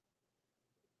 5.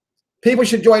 People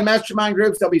should join mastermind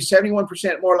groups. They'll be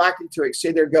 71% more likely to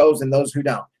exceed their goals than those who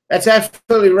don't. That's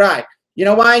absolutely right. You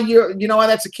know why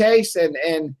that's the case?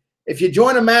 And if you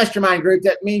join a mastermind group,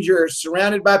 that means you're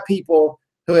surrounded by people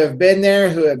who have been there,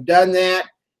 who have done that,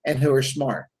 and who are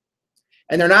smart.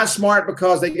 And they're not smart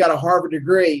because they got a Harvard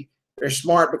degree. They're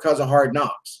smart because of hard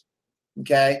knocks.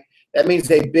 Okay? That means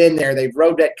they've been there. They've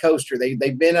rode that coaster.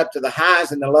 They've been up to the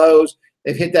highs and the lows.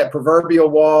 They've hit that proverbial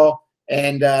wall,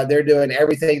 and they're doing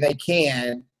everything they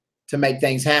can to make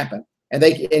things happen. And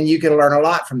you can learn a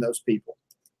lot from those people.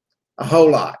 A whole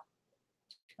lot.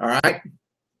 All right?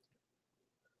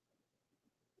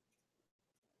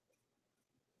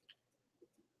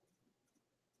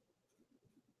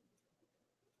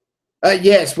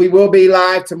 Yes, we will be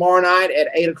live tomorrow night at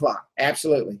 8 o'clock.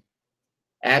 Absolutely.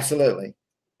 Absolutely.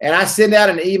 And I send out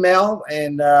an email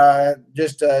and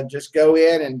just go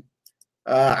in and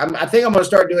I think I'm going to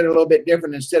start doing it a little bit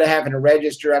different. Instead of having to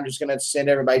register, I'm just going to send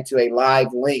everybody to a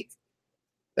live link.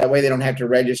 That way they don't have to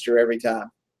register every time.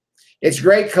 It's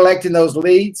great collecting those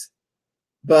leads,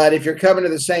 but if you're coming to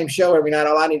the same show every night,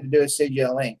 all I need to do is send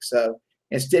you a link. So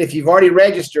instead, if you've already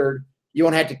registered, you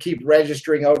won't have to keep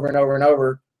registering over and over and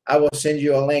over. I will send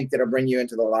you a link that'll bring you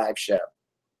into the live show.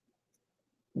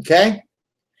 Okay?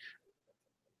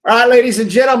 All right, ladies and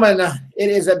gentlemen,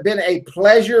 it has been a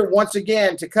pleasure once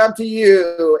again to come to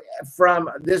you from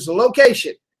this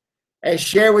location and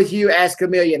share with you Ask a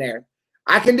Millionaire.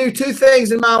 I can do two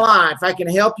things in my life. I can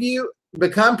help you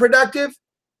become productive,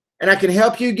 and I can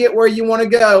help you get where you want to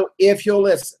go if you'll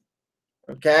listen.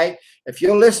 Okay? If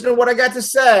you'll listen to what I got to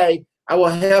say, I will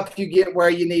help you get where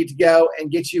you need to go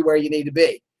and get you where you need to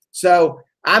be. So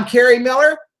I'm Kerry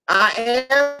Miller. I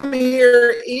am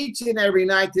here each and every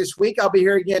night this week. I'll be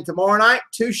here again tomorrow night.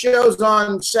 2 shows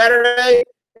on Saturday.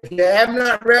 If you have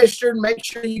not registered, make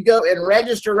sure you go and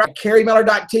register right at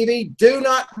kerrymiller.tv. Do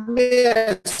not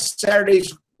miss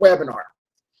Saturday's webinar.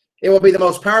 It will be the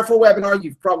most powerful webinar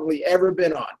you've probably ever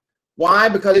been on. Why?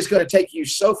 Because it's going to take you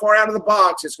so far out of the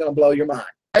box, it's going to blow your mind.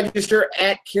 Register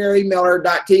at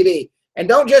kerrymiller.tv. And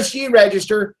don't just you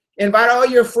register. Invite all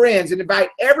your friends and invite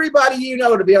everybody you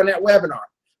know to be on that webinar.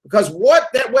 Because what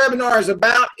that webinar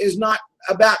is not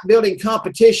about building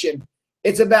competition.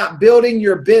 It's about building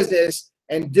your business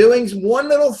and doing one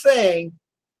little thing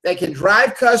that can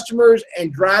drive customers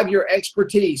and drive your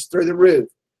expertise through the roof.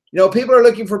 You know, people are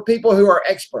looking for people who are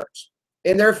experts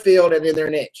in their field and in their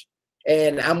niche.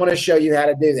 And I'm going to show you how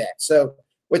to do that. So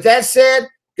with that said,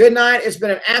 good night. It's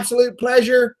been an absolute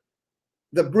pleasure.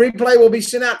 The replay will be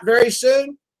sent out very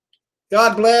soon.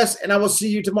 God bless, and I will see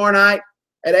you tomorrow night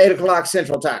at 8 o'clock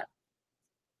Central Time.